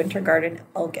is the Winter Garden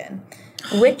Elgin,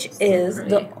 which is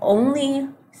the only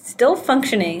still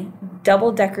functioning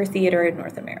double-decker theater in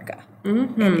North America.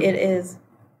 And it is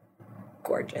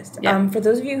gorgeous. Yeah. For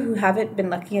those of you who haven't been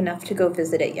lucky enough to go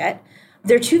visit it yet,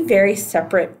 they're two very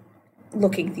separate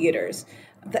looking theaters.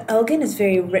 The Elgin is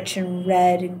very rich and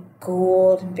red and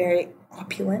gold and very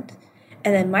opulent.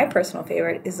 And then my personal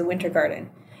favorite is the Winter Garden.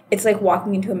 It's like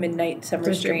walking into a midnight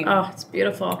summer's dream. Oh, it's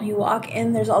beautiful. You walk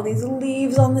in, there's all these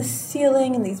leaves on the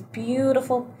ceiling and these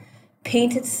beautiful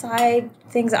painted side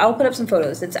things. I'll put up some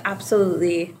photos. It's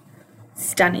absolutely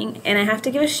stunning. And I have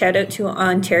to give a shout out to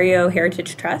Ontario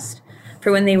Heritage Trust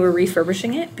for when they were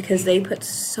refurbishing it because they put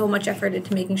so much effort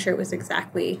into making sure it was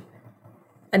exactly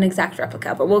an exact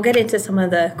replica. But we'll get into some of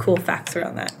the cool facts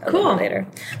around that a little later.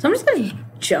 So I'm just going to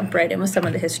jump right in with some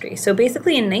of the history. So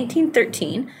basically in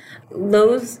 1913,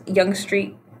 Lowe's Yonge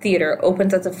Street Theatre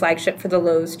opens as a flagship for the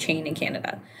Lowe's chain in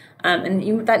Canada.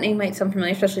 That name might sound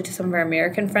familiar, especially to some of our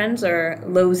American friends, or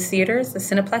Lowe's Theatres, the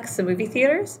Cineplex, the movie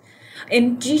theaters.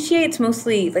 In GTA, it's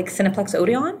mostly like Cineplex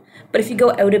Odeon, but if you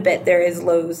go out a bit, there is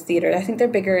Lowe's Theatre. I think they're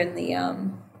bigger in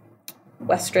the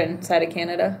western side of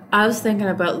Canada. I was thinking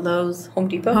about Lowe's. Home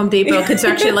Depot? Home Depot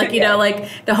construction, like, you know, like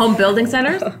the home building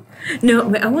centers. No,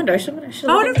 I wonder. I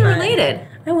wonder if they're related.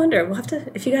 I wonder. We'll have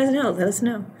to, if you guys know, let us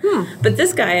know. But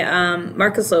this guy,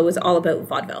 Marcus Lowe, was all about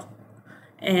vaudeville.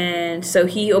 And so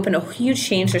he opened a huge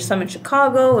chain. There's some in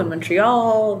Chicago and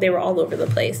Montreal. They were all over the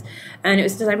place. And it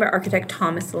was designed by architect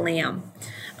Thomas Lamb.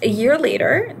 A year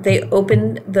later, they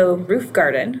opened the Roof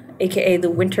Garden, a.k.a.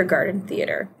 the Winter Garden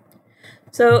Theater.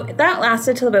 So that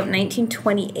lasted till about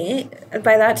 1928.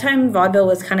 By that time, vaudeville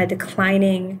was kind of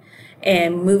declining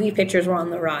and movie pictures were on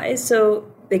the rise.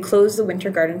 So they closed the Winter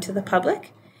Garden to the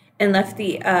public and left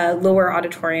the lower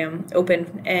auditorium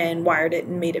open and wired it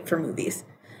and made it for movies.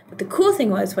 But the cool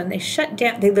thing was when they shut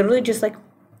down, they literally just like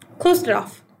closed it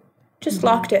off, just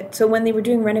locked it. So when they were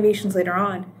doing renovations later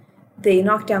on, they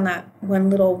knocked down that one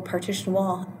little partition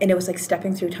wall and it was like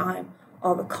stepping through time.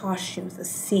 All the costumes, the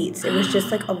seats. It was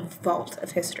just like a vault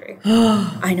of history.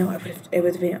 I know, it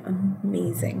would have been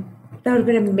amazing. That would have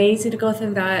been amazing to go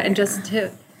through that and just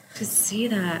to see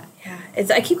that. Yeah,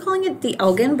 I keep calling it the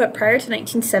Elgin, but prior to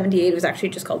 1978, it was actually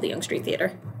just called the Yonge Street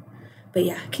Theatre. But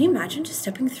yeah, can you imagine just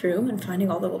stepping through and finding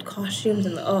all the old costumes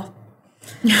and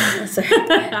sorry,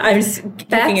 I'm just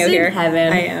geeking out here.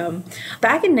 Heaven. I am.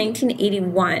 Back in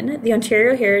 1981, the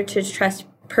Ontario Heritage Trust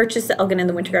purchased the Elgin and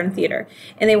the Winter Garden Theatre,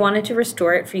 and they wanted to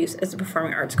restore it for use as a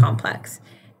performing arts complex.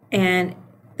 And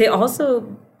they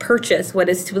also purchased what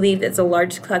is to believe is the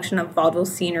largest collection of vaudeville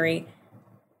scenery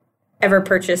ever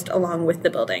purchased along with the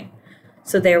building.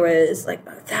 So there was like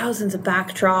thousands of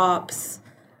backdrops,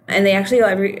 and they actually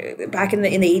back in the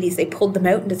 80s they pulled them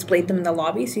out and displayed them in the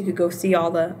lobby so you could go see all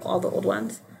the old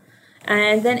ones.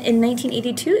 And then in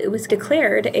 1982 it was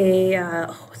declared a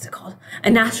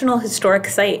National Historic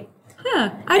Site.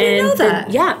 Huh, I didn't know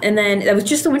that. And then that was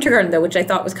just the Winter Garden, though, which I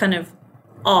thought was kind of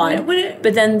odd.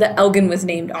 But then the Elgin was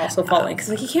named also following.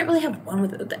 Because you can't really have one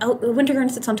without the Winter Garden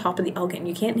sits on top of the Elgin.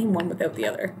 You can't name one without the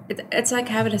other. It's like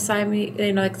having a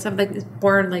Siamese, like something like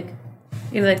born like,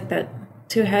 like that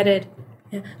two-headed.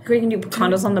 Yeah. Where you can do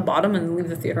condos on the bottom and leave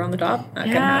the theater on the top. That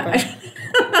can happen.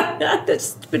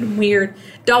 That's been weird.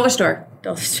 Dollar store.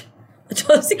 Yeah,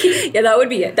 that would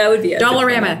be it.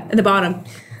 Dollarama in the bottom.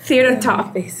 Theater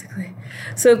top, basically.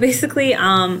 So basically, in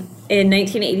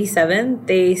 1987,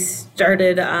 they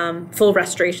started full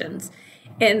restorations.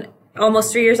 And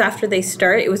almost 3 years after they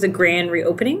start, it was a grand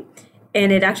reopening.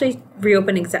 And it actually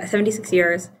reopened 76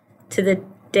 years to the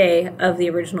day of the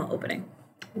original opening.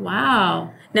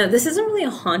 Wow. Now, this isn't really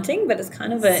a haunting, but it's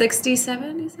kind of a...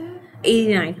 67, you said?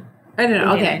 89. I don't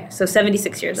know. 89. Okay. So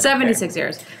 76 years 76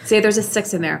 years. See, there's a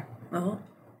 6 in there. Oh.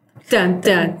 Dun,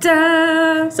 dun,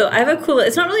 dun. So I have a cool,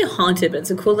 it's not really haunted, but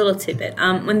it's a cool little tidbit.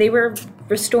 When they were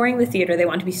restoring the theater, they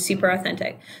wanted to be super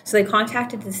authentic. So they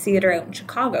contacted the theater out in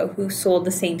Chicago who sold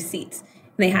the same seats.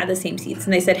 And they had the same seats.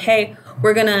 And they said, hey,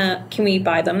 can we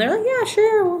buy them? They're like, yeah,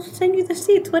 sure, we'll send you the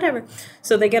seats, whatever.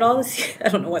 So they get all the seats. I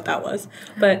don't know what that was.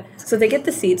 But so they get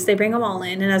the seats, they bring them all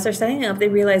in. And as they're setting it up, they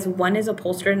realize one is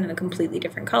upholstered in a completely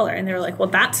different color. And they're like, well,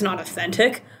 that's not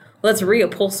authentic. Let's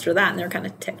reupholster that. And they're kind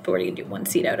of ticked, but what do you do? One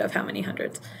seat out of how many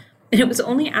hundreds? And it was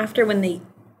only after when they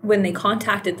when they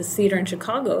contacted the theater in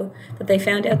Chicago, that they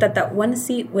found out that one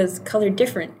seat was colored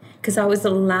different because that was the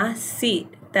last seat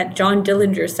that John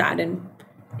Dillinger sat in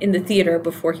the theater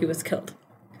before he was killed.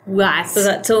 What?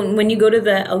 So when you go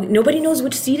to nobody knows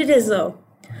which seat it is though.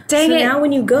 Dang it. Now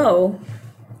when you go,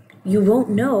 you won't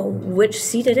know which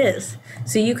seat it is.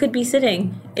 So you could be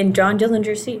sitting in John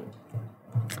Dillinger's seat.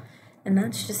 And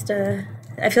that's just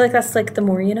I feel like that's like the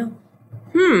more you know.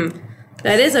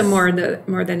 That is a more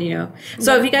than you know.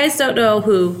 So if you guys don't know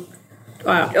who, if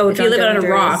John you live on a Dillinger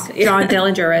rock, is. John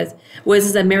Dillinger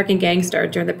was an American gangster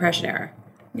during the Depression era.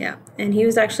 Yeah, and he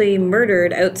was actually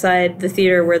murdered outside the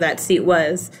theater where that seat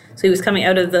was. So he was coming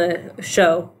out of the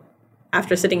show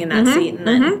after sitting in that seat, and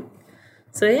then.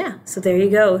 So yeah, so there you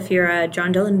go. If you're a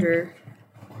John Dillinger,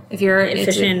 if you're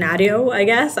aficionado, I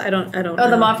guess I don't know.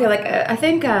 The Mafia, like I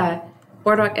think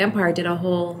Boardwalk Empire did a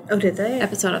whole did they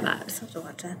episode on that. I have to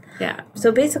watch that. Yeah.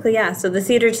 So basically, yeah. So the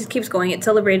theater just keeps going. It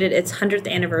celebrated its 100th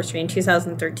anniversary in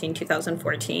 2013,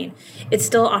 2014. It's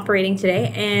still operating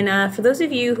today. And for those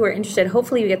of you who are interested,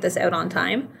 hopefully you get this out on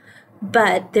time.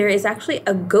 But there is actually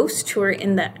a ghost tour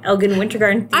in the Elgin Winter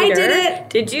Garden Theater. I did it!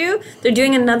 Did you? They're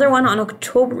doing another one on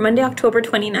Monday, October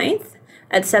 29th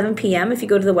at 7 p.m. If you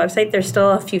go to the website, there's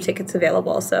still a few tickets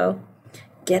available. So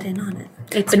get in on it.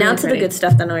 It's but now really to the pretty. good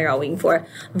stuff that I know you're all waiting for.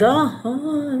 The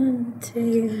hauntings.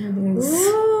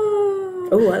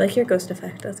 Oh, I like your ghost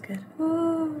effect. That's good.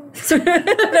 Sorry, I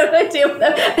don't know what I do with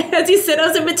that. As you said, I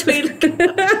was in between.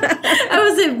 I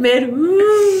was in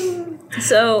mid.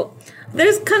 So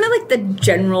there's kind of like the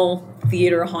general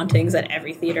theater hauntings that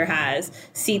every theater has.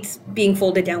 Seats being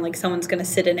folded down like someone's going to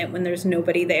sit in it when there's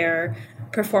nobody there.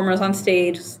 Performers on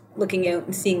stage looking out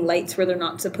and seeing lights where they're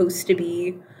not supposed to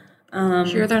be.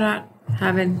 Sure they're not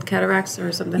having cataracts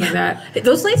or something like that.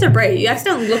 Those lights are bright. You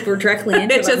accidentally look directly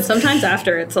into It's them. just- Sometimes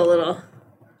after it's a little...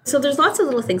 So there's lots of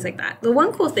little things like that. The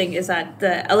one cool thing is that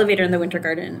the elevator in the Winter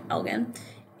Garden in Elgin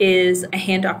is a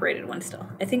hand-operated one still.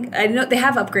 I know they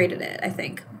have upgraded it, I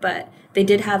think, but they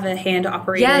did have a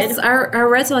hand-operated... Yes, I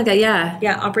read something like that, yeah.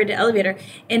 Yeah, operated elevator.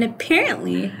 And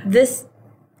apparently this...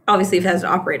 Obviously, if it has an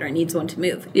operator, it needs one to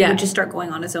move. It would just start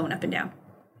going on its own up and down.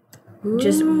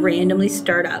 Just randomly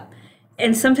start up.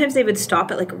 And sometimes they would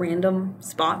stop at like random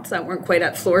spots that weren't quite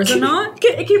at floors or not.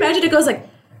 Can you imagine it goes like,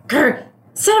 grr,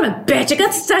 son of a bitch, it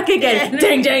got stuck again.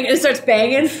 Dang, dang, and it starts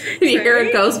banging. And you hear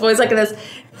a ghost voice like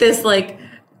this like,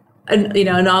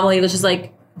 anomaly that's just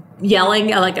like yelling,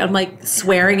 like I'm like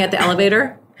swearing at the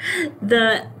elevator.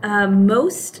 The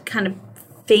most kind of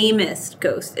famous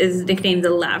ghost is nicknamed the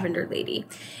Lavender Lady.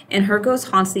 And her ghost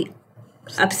haunts the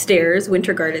upstairs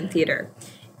Winter Garden Theater.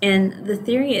 And the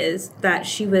theory is that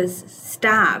she was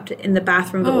stabbed in the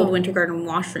bathroom of the old Winter Garden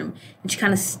washroom. And she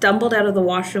kind of stumbled out of the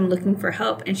washroom looking for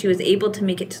help. And she was able to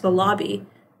make it to the lobby,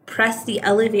 press the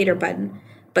elevator button,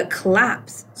 but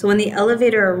collapse. So when the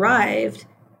elevator arrived,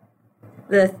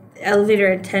 the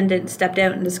elevator attendant stepped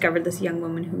out and discovered this young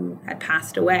woman who had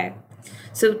passed away.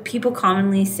 So people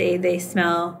commonly say they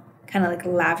smell kind of like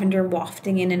lavender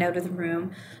wafting in and out of the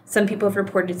room. Some people have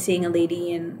reported seeing a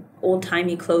lady in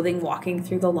old-timey clothing walking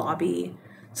through the lobby.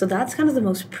 So that's kind of the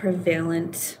most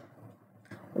prevalent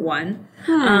one.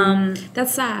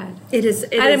 That's sad. It is. I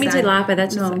didn't mean sad. to laugh, but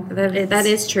that's No, that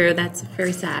is true. That's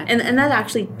very sad. And that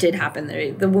actually did happen.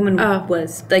 The woman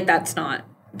was like, that's history.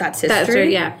 That's true,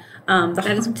 yeah.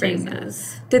 That is pretty sad.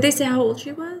 Did they say how old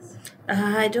she was?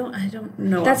 I don't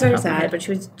know. That's off the very top of my sad. head, but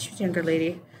she was a younger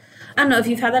lady. I don't know if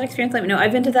you've had that experience. Let me know.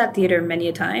 I've been to that theater many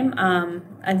a time.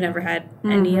 I've never had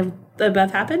any of the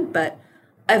above happen, but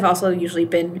I've also usually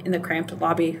been in the cramped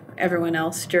lobby. Everyone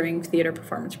else during theater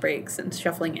performance breaks and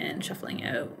shuffling in, shuffling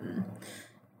out. And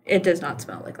it does not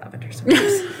smell like lavender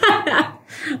sometimes.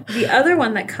 The other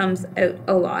one that comes out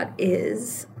a lot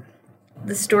is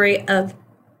the story of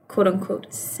quote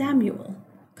unquote Samuel.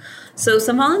 So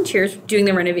some volunteers doing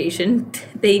the renovation,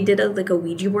 they did a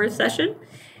Ouija board session.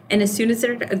 And as soon as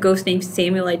a ghost named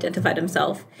Samuel identified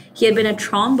himself, he had been a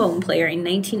trombone player in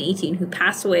 1918 who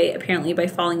passed away apparently by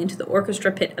falling into the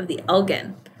orchestra pit of the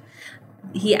Elgin.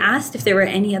 He asked if there were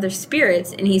any other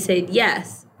spirits, and he said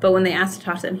yes. But when they asked to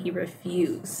talk to him, he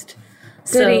refused.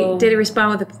 Did he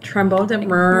respond with a trombone? Sorry.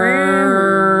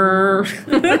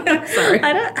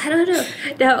 I don't know.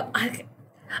 Now,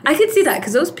 I could see that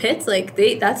because those pits, like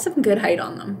that's some good height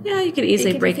on them. Yeah, you could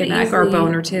easily break a neck or a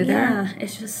bone or two there. Yeah,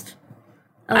 it's just.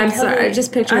 I'm sorry. I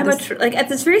just pictured this.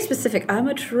 It's very specific. I'm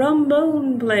a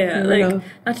trombone player,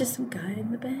 not just some guy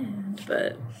in the band,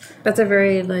 but that's a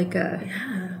very yeah.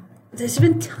 there's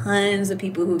been tons of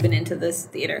people who've been into this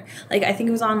theater. Like, I think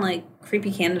it was on, like,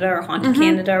 Creepy Canada or Haunted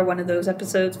Canada or one of those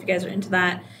episodes, if you guys are into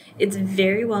that. It's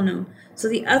very well known. So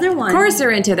the other one... Of course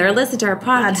they're into it. They're listening to our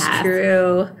podcast. That's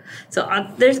true.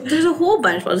 So there's a whole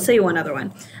bunch, but I'll just tell you one other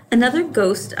one. Another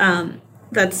ghost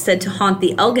that's said to haunt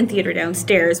the Elgin Theater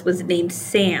downstairs was named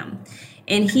Sam.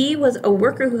 And he was a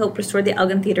worker who helped restore the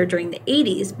Elgin Theater during the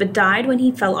 80s, but died when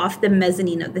he fell off the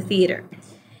mezzanine of the theater.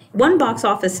 One box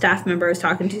office staff member I was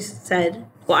talking to said,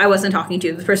 well, I wasn't talking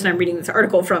to, the person I'm reading this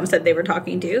article from said they were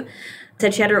talking to,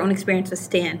 said she had her own experience with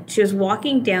Stan. She was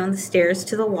walking down the stairs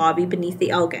to the lobby beneath the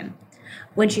Elgin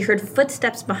when she heard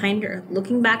footsteps behind her.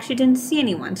 Looking back, she didn't see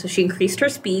anyone, so she increased her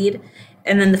speed,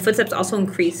 and then the footsteps also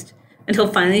increased until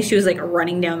finally she was like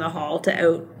running down the hall to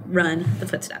outrun the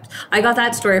footsteps. I got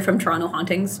that story from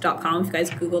TorontoHauntings.com. If you guys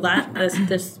Google that,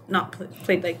 this not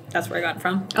played like that's where I got it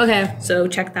from. Okay, so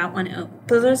check that one out.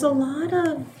 But there's a lot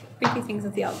of creepy things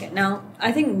at the Elgin. Now,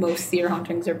 I think most theater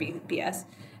hauntings are BS.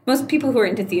 Most people who are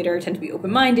into theater tend to be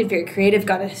open-minded, very creative,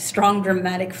 got a strong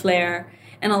dramatic flair,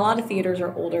 and a lot of theaters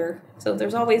are older, so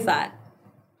there's always that.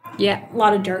 Yeah, a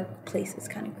lot of dark places,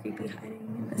 kind of creepy hiding.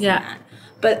 And this and that.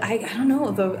 But I don't know,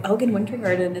 the Elgin Winter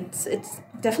Garden, it's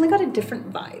definitely got a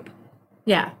different vibe.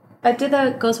 Yeah. I did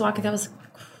the ghost walking, that was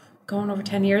going over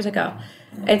 10 years ago.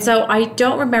 And so I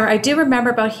don't remember, I do remember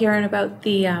about hearing about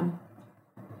the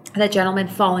that gentleman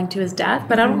falling to his death,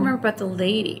 but I don't remember about the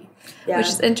lady, which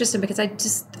is interesting because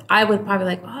I would probably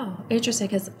like, oh, interesting,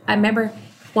 because I remember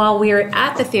while we were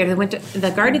at the theater,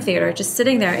 the Garden Theater, just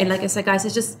sitting there, and like I said, guys,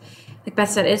 it's just, like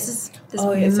Beth said, it's just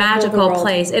this magical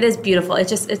place. It is beautiful.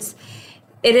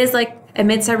 It is like a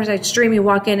Midsummer Night's Dream. You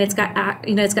walk in, it's got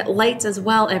it's got lights as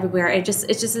well everywhere. It's just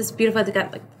this beautiful. They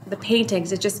got like the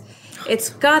paintings. It's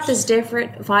got this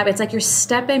different vibe. It's like you're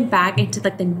stepping back into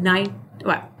like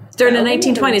during the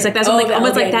 1920s. Like that's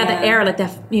almost like that. The era, like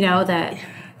that.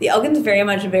 The Elgin's very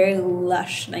much very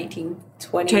lush 1920s,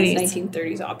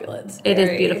 1930s opulence. It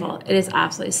is beautiful. It is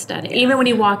absolutely stunning. Yeah. Even when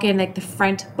you walk in, like the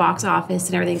front box office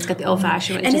and everything, it's got the old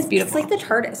fashioned. It's just beautiful. It's like the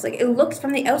TARDIS. Like it looks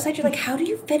from the outside, you're like, how do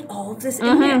you fit all of this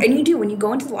in there? And you do. When you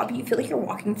go into the lobby, you feel like you're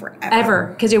walking forever.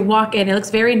 Because you walk in, it looks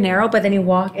very narrow, but then you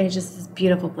walk, and it's just this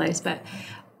beautiful place. But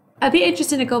I'd be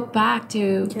interested to go back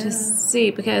to see,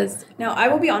 because... Now, I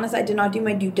will be honest, I did not do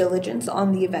my due diligence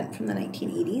on the event from the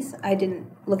 1980s. I didn't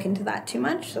look into that too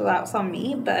much, so that was on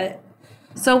me, but...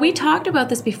 So we talked about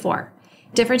this before.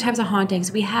 Different types of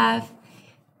hauntings. We have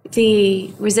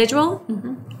the residual,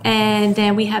 and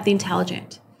then we have the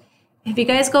intelligent. If you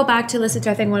guys go back to listen to,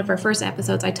 I think, one of our first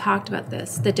episodes, I talked about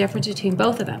this, the difference between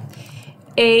both of them.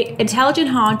 A intelligent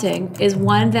haunting is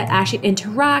one that actually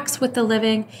interacts with the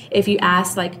living. If you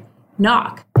ask, like,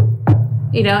 knock,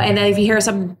 and then if you hear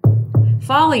something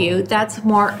follow you, that's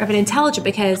more of an intelligent,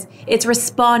 because it's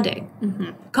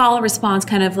responding. Call and response,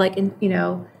 kind of like,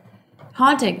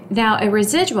 haunting. Now, a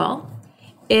residual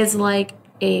is like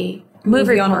a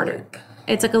movie recorder.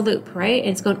 It's like a loop, right?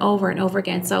 And it's going over and over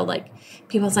again. So, like,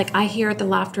 people's like, I hear the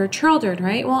laughter of children,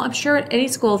 right? Well, I'm sure at any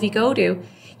school, if you go to,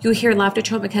 you hear laughter of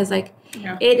children, because, like,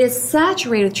 it is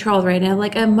saturated with children and,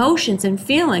 like, emotions and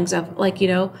feelings of, like,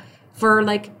 for,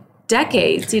 like,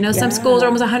 decades. Some schools are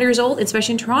almost 100 years old,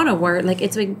 especially in Toronto, where, like,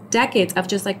 it's been decades of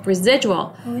just, like,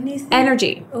 residual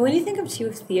energy. When you think of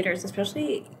theaters,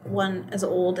 especially one as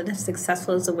old and as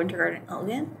successful as the Winter Garden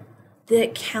Elgin,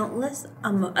 the countless,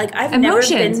 I've never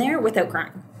been there without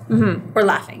crying or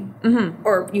laughing,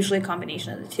 or usually a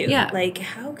combination of the two. Yeah. Like,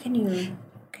 how can you...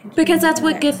 Because that's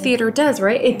what good theater does,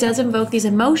 right? It does invoke these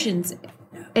emotions.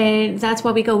 And that's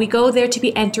why we go. We go there to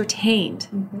be entertained,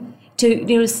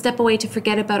 to step away, to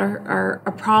forget about our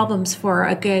problems for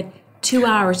a good 2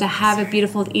 hours, to have a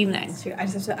beautiful evening.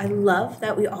 I love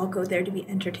that we all go there to be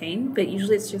entertained, but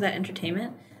usually it's through that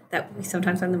entertainment that we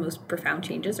sometimes find the most profound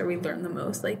changes, or we learn the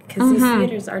most. Like, because these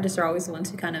theaters artists are always the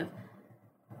ones who kind of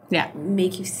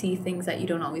make you see things that you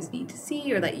don't always need to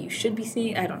see, or that you should be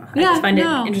seeing. I don't know. I just find it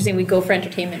interesting. We go for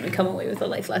entertainment, we come away with a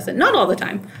life lesson. Not all the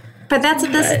time. But that's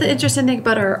the interesting thing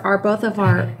about our both of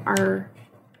our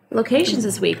locations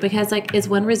this week, because, like, is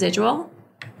one residual?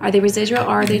 Are they residual,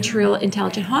 or are they true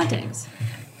intelligent hauntings?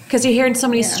 Because you're hearing so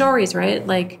many stories, right?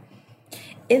 Like,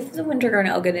 if the Winter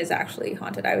Garden Elgin is actually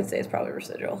haunted, I would say it's probably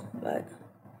residual, but...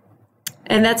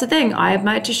 And that's the thing. I'm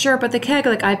not too sure about the Keg.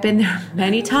 Like, I've been there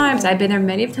many times.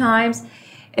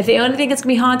 If the only thing that's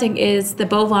going to be haunting is the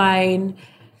bovine,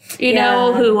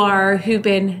 who've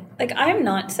been... Like, I'm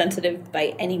not sensitive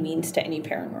by any means to any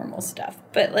paranormal stuff.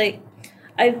 But, like,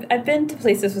 I've been to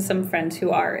places with some friends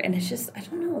who are, and it's just, I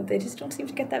don't know, they just don't seem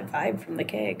to get that vibe from the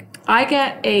Keg. I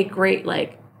get a great,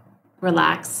 like,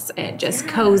 relaxed and just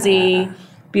cozy,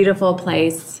 beautiful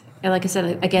place. And like I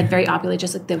said, again, very opulent,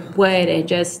 just like the wood and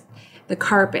just the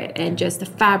carpet and just the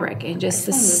fabric and just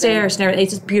the stairs and everything.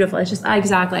 It's just beautiful. It's just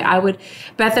exactly.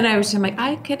 Beth and I were saying, like,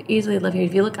 I could easily live here.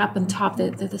 If you look up on top,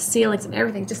 the ceilings and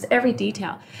everything, just every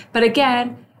detail. But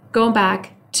again, going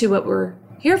back to what we're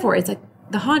here for, it's like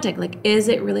the haunting. Like, is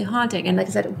it really haunting? And like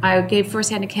I said, I gave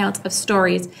firsthand accounts of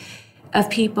stories of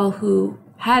people who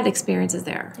had experiences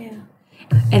there. Yeah.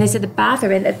 And they said the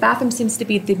bathroom seems to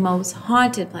be the most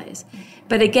haunted place.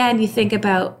 But again, you think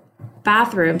about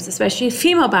bathrooms, especially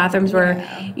female bathrooms, where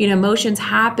emotions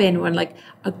happen when like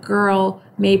a girl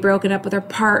may broken up with her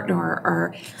partner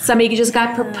or somebody just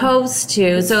got proposed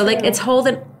to. So like it's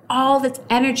holding all this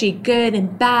energy, good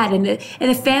and bad, and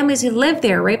the families who live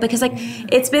there, right? Because like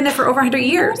it's been there for over 100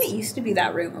 years. It used to be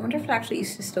that room. I wonder if it actually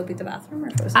used to still be the bathroom, or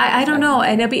if it was. I don't know,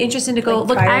 and it'd be interesting to go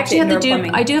look. I actually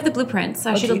I do have the blueprints,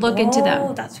 so I should look into them.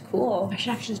 Oh, that's cool. I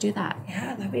should actually do that.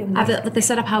 Yeah, that'd be amazing. Like they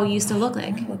set up how it used to look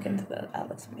like. Look into that. That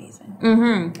looks amazing.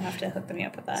 Mm-hmm. I'll have to hook me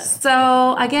up with that.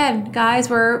 So again, guys,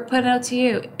 we're putting it out to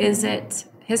you. Is it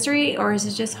history or is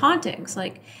it just hauntings?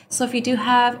 Like, so if you do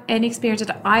have any experience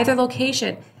at either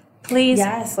location, please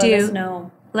let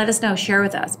us know. Share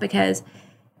with us, because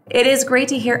it is great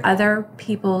to hear other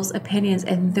people's opinions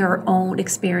and their own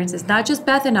experiences, not just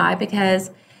Beth and I,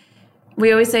 because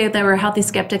we always say that we're healthy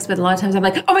skeptics, but a lot of times I'm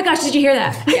like, oh my gosh, did you hear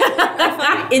that?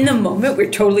 Yeah. In the moment,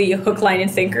 we're totally hook, line, and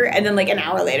sinker, and then like an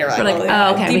hour later, we're like,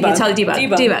 oh, okay, we can tell you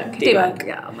debug.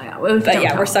 Yeah, oh my god. But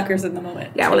yeah, we're suckers in the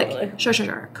moment. Yeah, totally. We're like,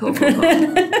 sure. Cool.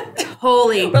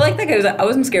 Totally. We're like that guy. I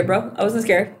wasn't scared, bro. I wasn't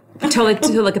scared. Totally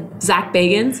to like a Zach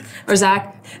Bagans or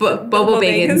Zach Bobo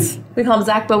Bagans. We call him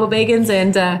Zach Bobo Bagans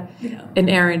and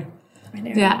Aaron.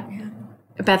 Yeah.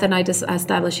 Beth and I just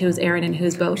established who's Aaron and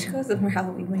who's Bo. We should go to more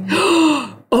Halloween wings.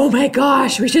 Oh my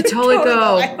gosh, we should totally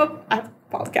go. I have a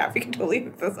podcast. We can totally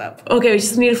hook this up. Okay, we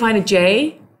just need to find a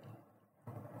J.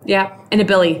 Yeah, and a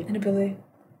Billy.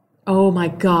 Oh my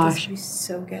gosh. This would be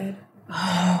so good.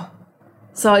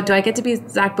 So do I get to be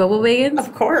Zach Bobo Bagans?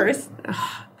 Of course.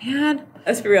 Oh, man.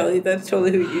 That's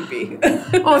totally who you'd be.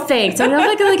 Oh, thanks. I don't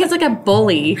like it's like a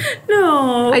bully.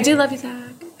 No. I do love you, Zach.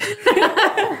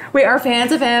 We are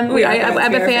fans of him.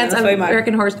 I'm a fans of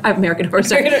American Horse. American Horse.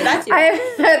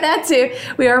 That too.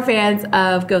 We are fans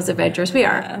of Ghost Adventures. We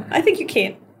are. I think you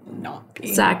can't not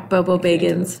be. Zach Bobo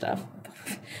Bagans. Stuff.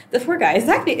 The poor guy. His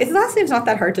last name's not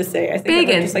that hard to say. I think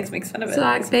Bagans. Just like makes fun of it.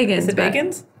 Zach Bagans. Is it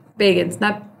Bagans? Bagans,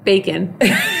 not bacon.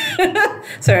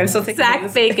 Sorry, I'm still thinking.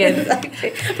 Zach Bacon.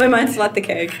 My mind's still at the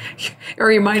keg.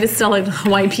 Or your mind is still like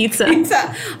Hawaiian pizza.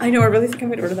 I know. I really think I'm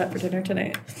going to order that for dinner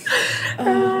tonight.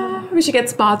 We should get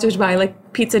sponsored by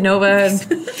like Pizza Nova and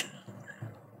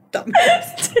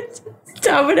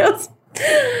Domino's.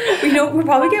 We'll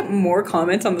probably get more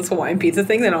comments on this Hawaiian pizza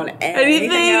thing than on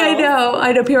anything else.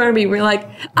 I know people are going to be we're like,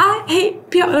 I hate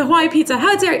Hawaiian pizza.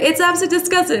 How dare you? It's absolutely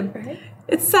disgusting. Right?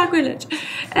 It's sacrilege.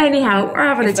 Anyhow, we're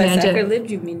having a tangent. By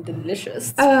sacrilege, you mean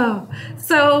delicious. Oh,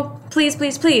 so please,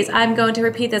 I'm going to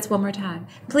repeat this one more time.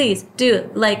 Please do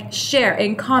like, share,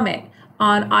 and comment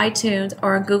on iTunes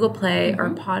or on Google Play or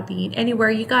Podbean, anywhere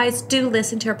you guys do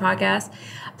listen to our podcast.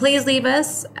 Please leave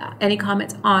us any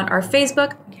comments on our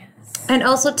Facebook. Yes. And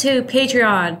also to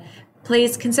Patreon.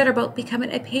 Please consider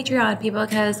becoming a Patreon, people,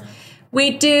 because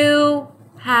we do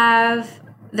have,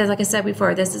 like I said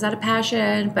before, this is out of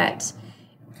passion, but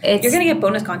you're going to get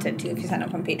bonus content, too, if you sign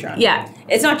up on Patreon. Yeah.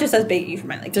 It's not just us begging you for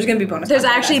money. Like, there's going to be bonus content.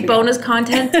 There's actually bonus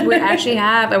content we actually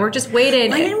have, and we're just waiting.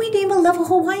 Why didn't we name a level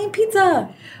Hawaiian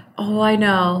pizza? Oh, I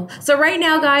know. So right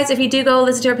now, guys, if you do go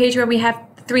listen to our Patreon, we have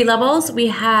 3 levels. We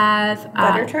have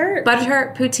butter tart,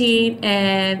 poutine,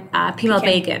 and peanut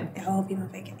bacon. Oh,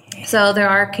 peanut bacon. So there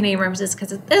are Canadian references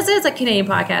because this is a Canadian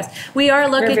podcast. We are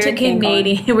looking to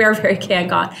Canadian. We are very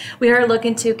CanCon. We are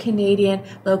looking to Canadian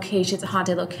locations,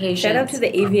 haunted locations. Shout out to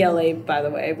the AVLA, by the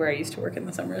way, where I used to work in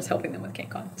the summers, helping them with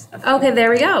CanCon stuff. Okay,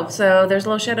 there we go. So there's a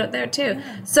little shout out there too.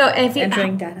 So if you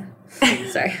entering data.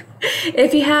 Sorry.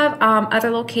 If you have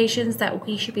other locations that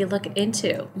we should be looking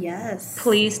into, yes,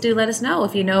 please do let us know.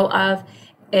 If you know of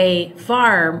a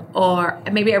farm or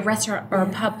maybe a restaurant or a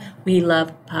pub. We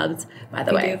love pubs, by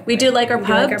the way. We do like our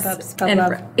pubs. Like our pubs. Pub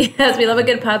love. Yes, we love a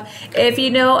good pub. If you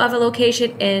know of a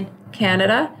location in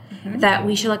Canada that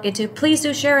we should look into, please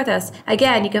do share with us.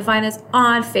 Again, you can find us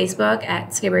on Facebook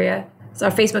at Scaberia. So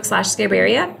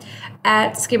Facebook/Scaberia,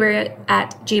 at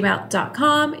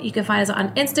Scaberia@gmail.com. You can find us on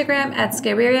Instagram at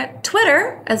Scaberia,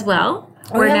 Twitter as well.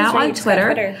 We're now on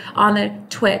Twitter. On the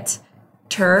Twit.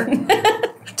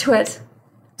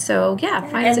 So, yeah,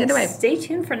 find us either way. Stay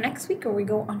tuned for next week where we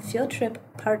go on field trip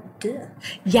part 2.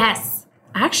 Yes.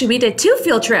 Actually, we did 2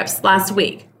 field trips last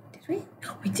week. Did we?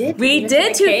 We did. We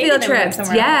did 2 field trips.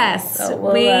 Yes.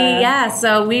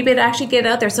 So we've been actually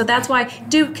getting out there. So that's why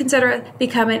do consider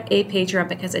becoming a Patreon,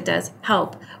 because it does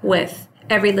help with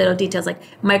every little details, like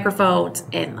microphones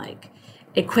and like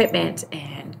equipment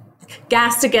and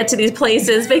gas to get to these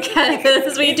places,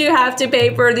 because we do have to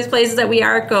pay for these places that we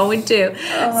are going to.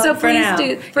 So please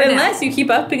do. Unless you keep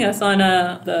upping us on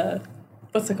the...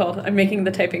 What's it called? I'm making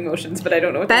the typing motions, but I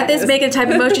don't know what that is. Beth is making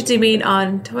typing motions. You mean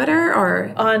on Twitter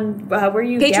or on where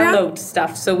you Patreon? Download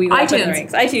stuff? So we iTunes. The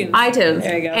ranks. iTunes.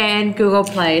 There you go. And Google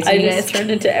Play. So I just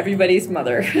turned into everybody's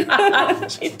mother. She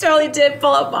totally did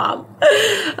pull up mom.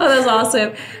 Oh, that's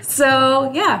awesome. So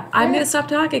yeah, I'm gonna stop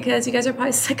talking because you guys are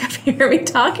probably sick of hearing me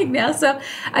talking now. So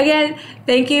again,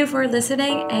 thank you for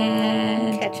listening,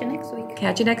 and catch you next week.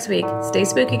 Catch you next week. Stay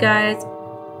spooky, guys.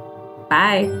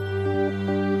 Bye.